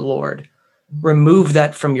yourselves to the Lord, remove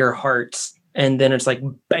that from your hearts. And then it's like,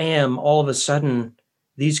 bam, all of a sudden,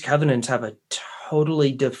 these covenants have a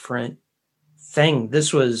totally different thing.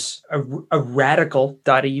 This was a radical,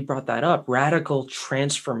 Dottie, you brought that up, radical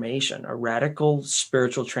transformation, a radical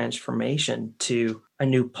spiritual transformation to a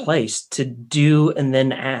new place to do and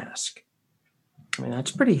then ask. I mean,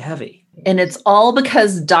 that's pretty heavy. And it's all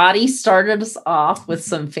because Dottie started us off with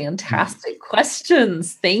some fantastic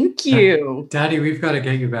questions. Thank you. Daddy, we've got to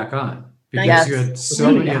get you back on, because Yes. you had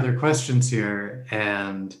so many other questions here,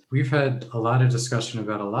 and we've had a lot of discussion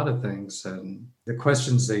about a lot of things, and the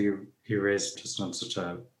questions that you raised just on such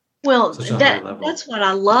a high level. That's what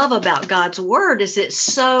I love about God's word, is it's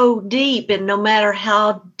so deep, and no matter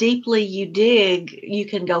how deeply you dig, you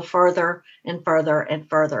can go further and further and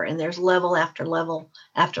further, and there's level after level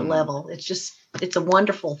after level. It's a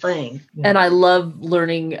wonderful thing. And I love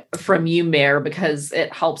learning from you, Mayor, because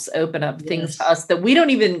it helps open up things to us that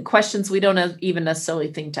questions we don't even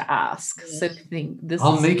necessarily think to ask. Yes. So I think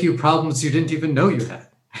I'll make you problems you didn't even know you had.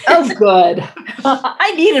 Oh, good.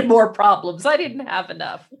 I needed more problems. I didn't have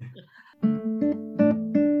enough.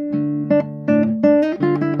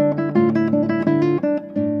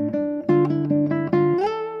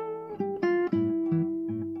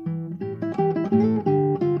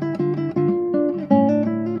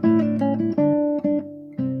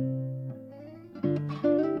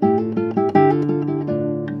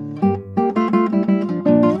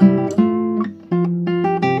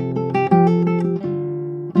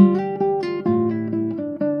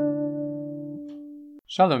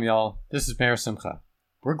 Shalom, y'all. This is Mayor Simcha.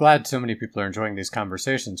 We're glad so many people are enjoying these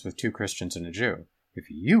conversations with two Christians and a Jew.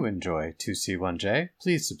 If you enjoy 2C1J,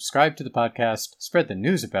 please subscribe to the podcast, spread the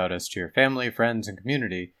news about us to your family, friends, and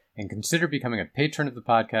community, and consider becoming a patron of the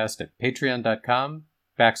podcast at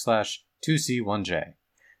patreon.com/2C1J.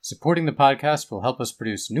 Supporting the podcast will help us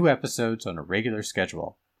produce new episodes on a regular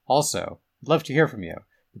schedule. Also, I'd love to hear from you.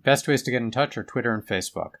 The best ways to get in touch are Twitter and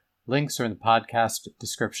Facebook. Links are in the podcast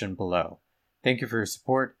description below. Thank you for your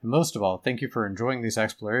support, and most of all, thank you for enjoying these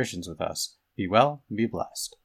explorations with us. Be well and be blessed.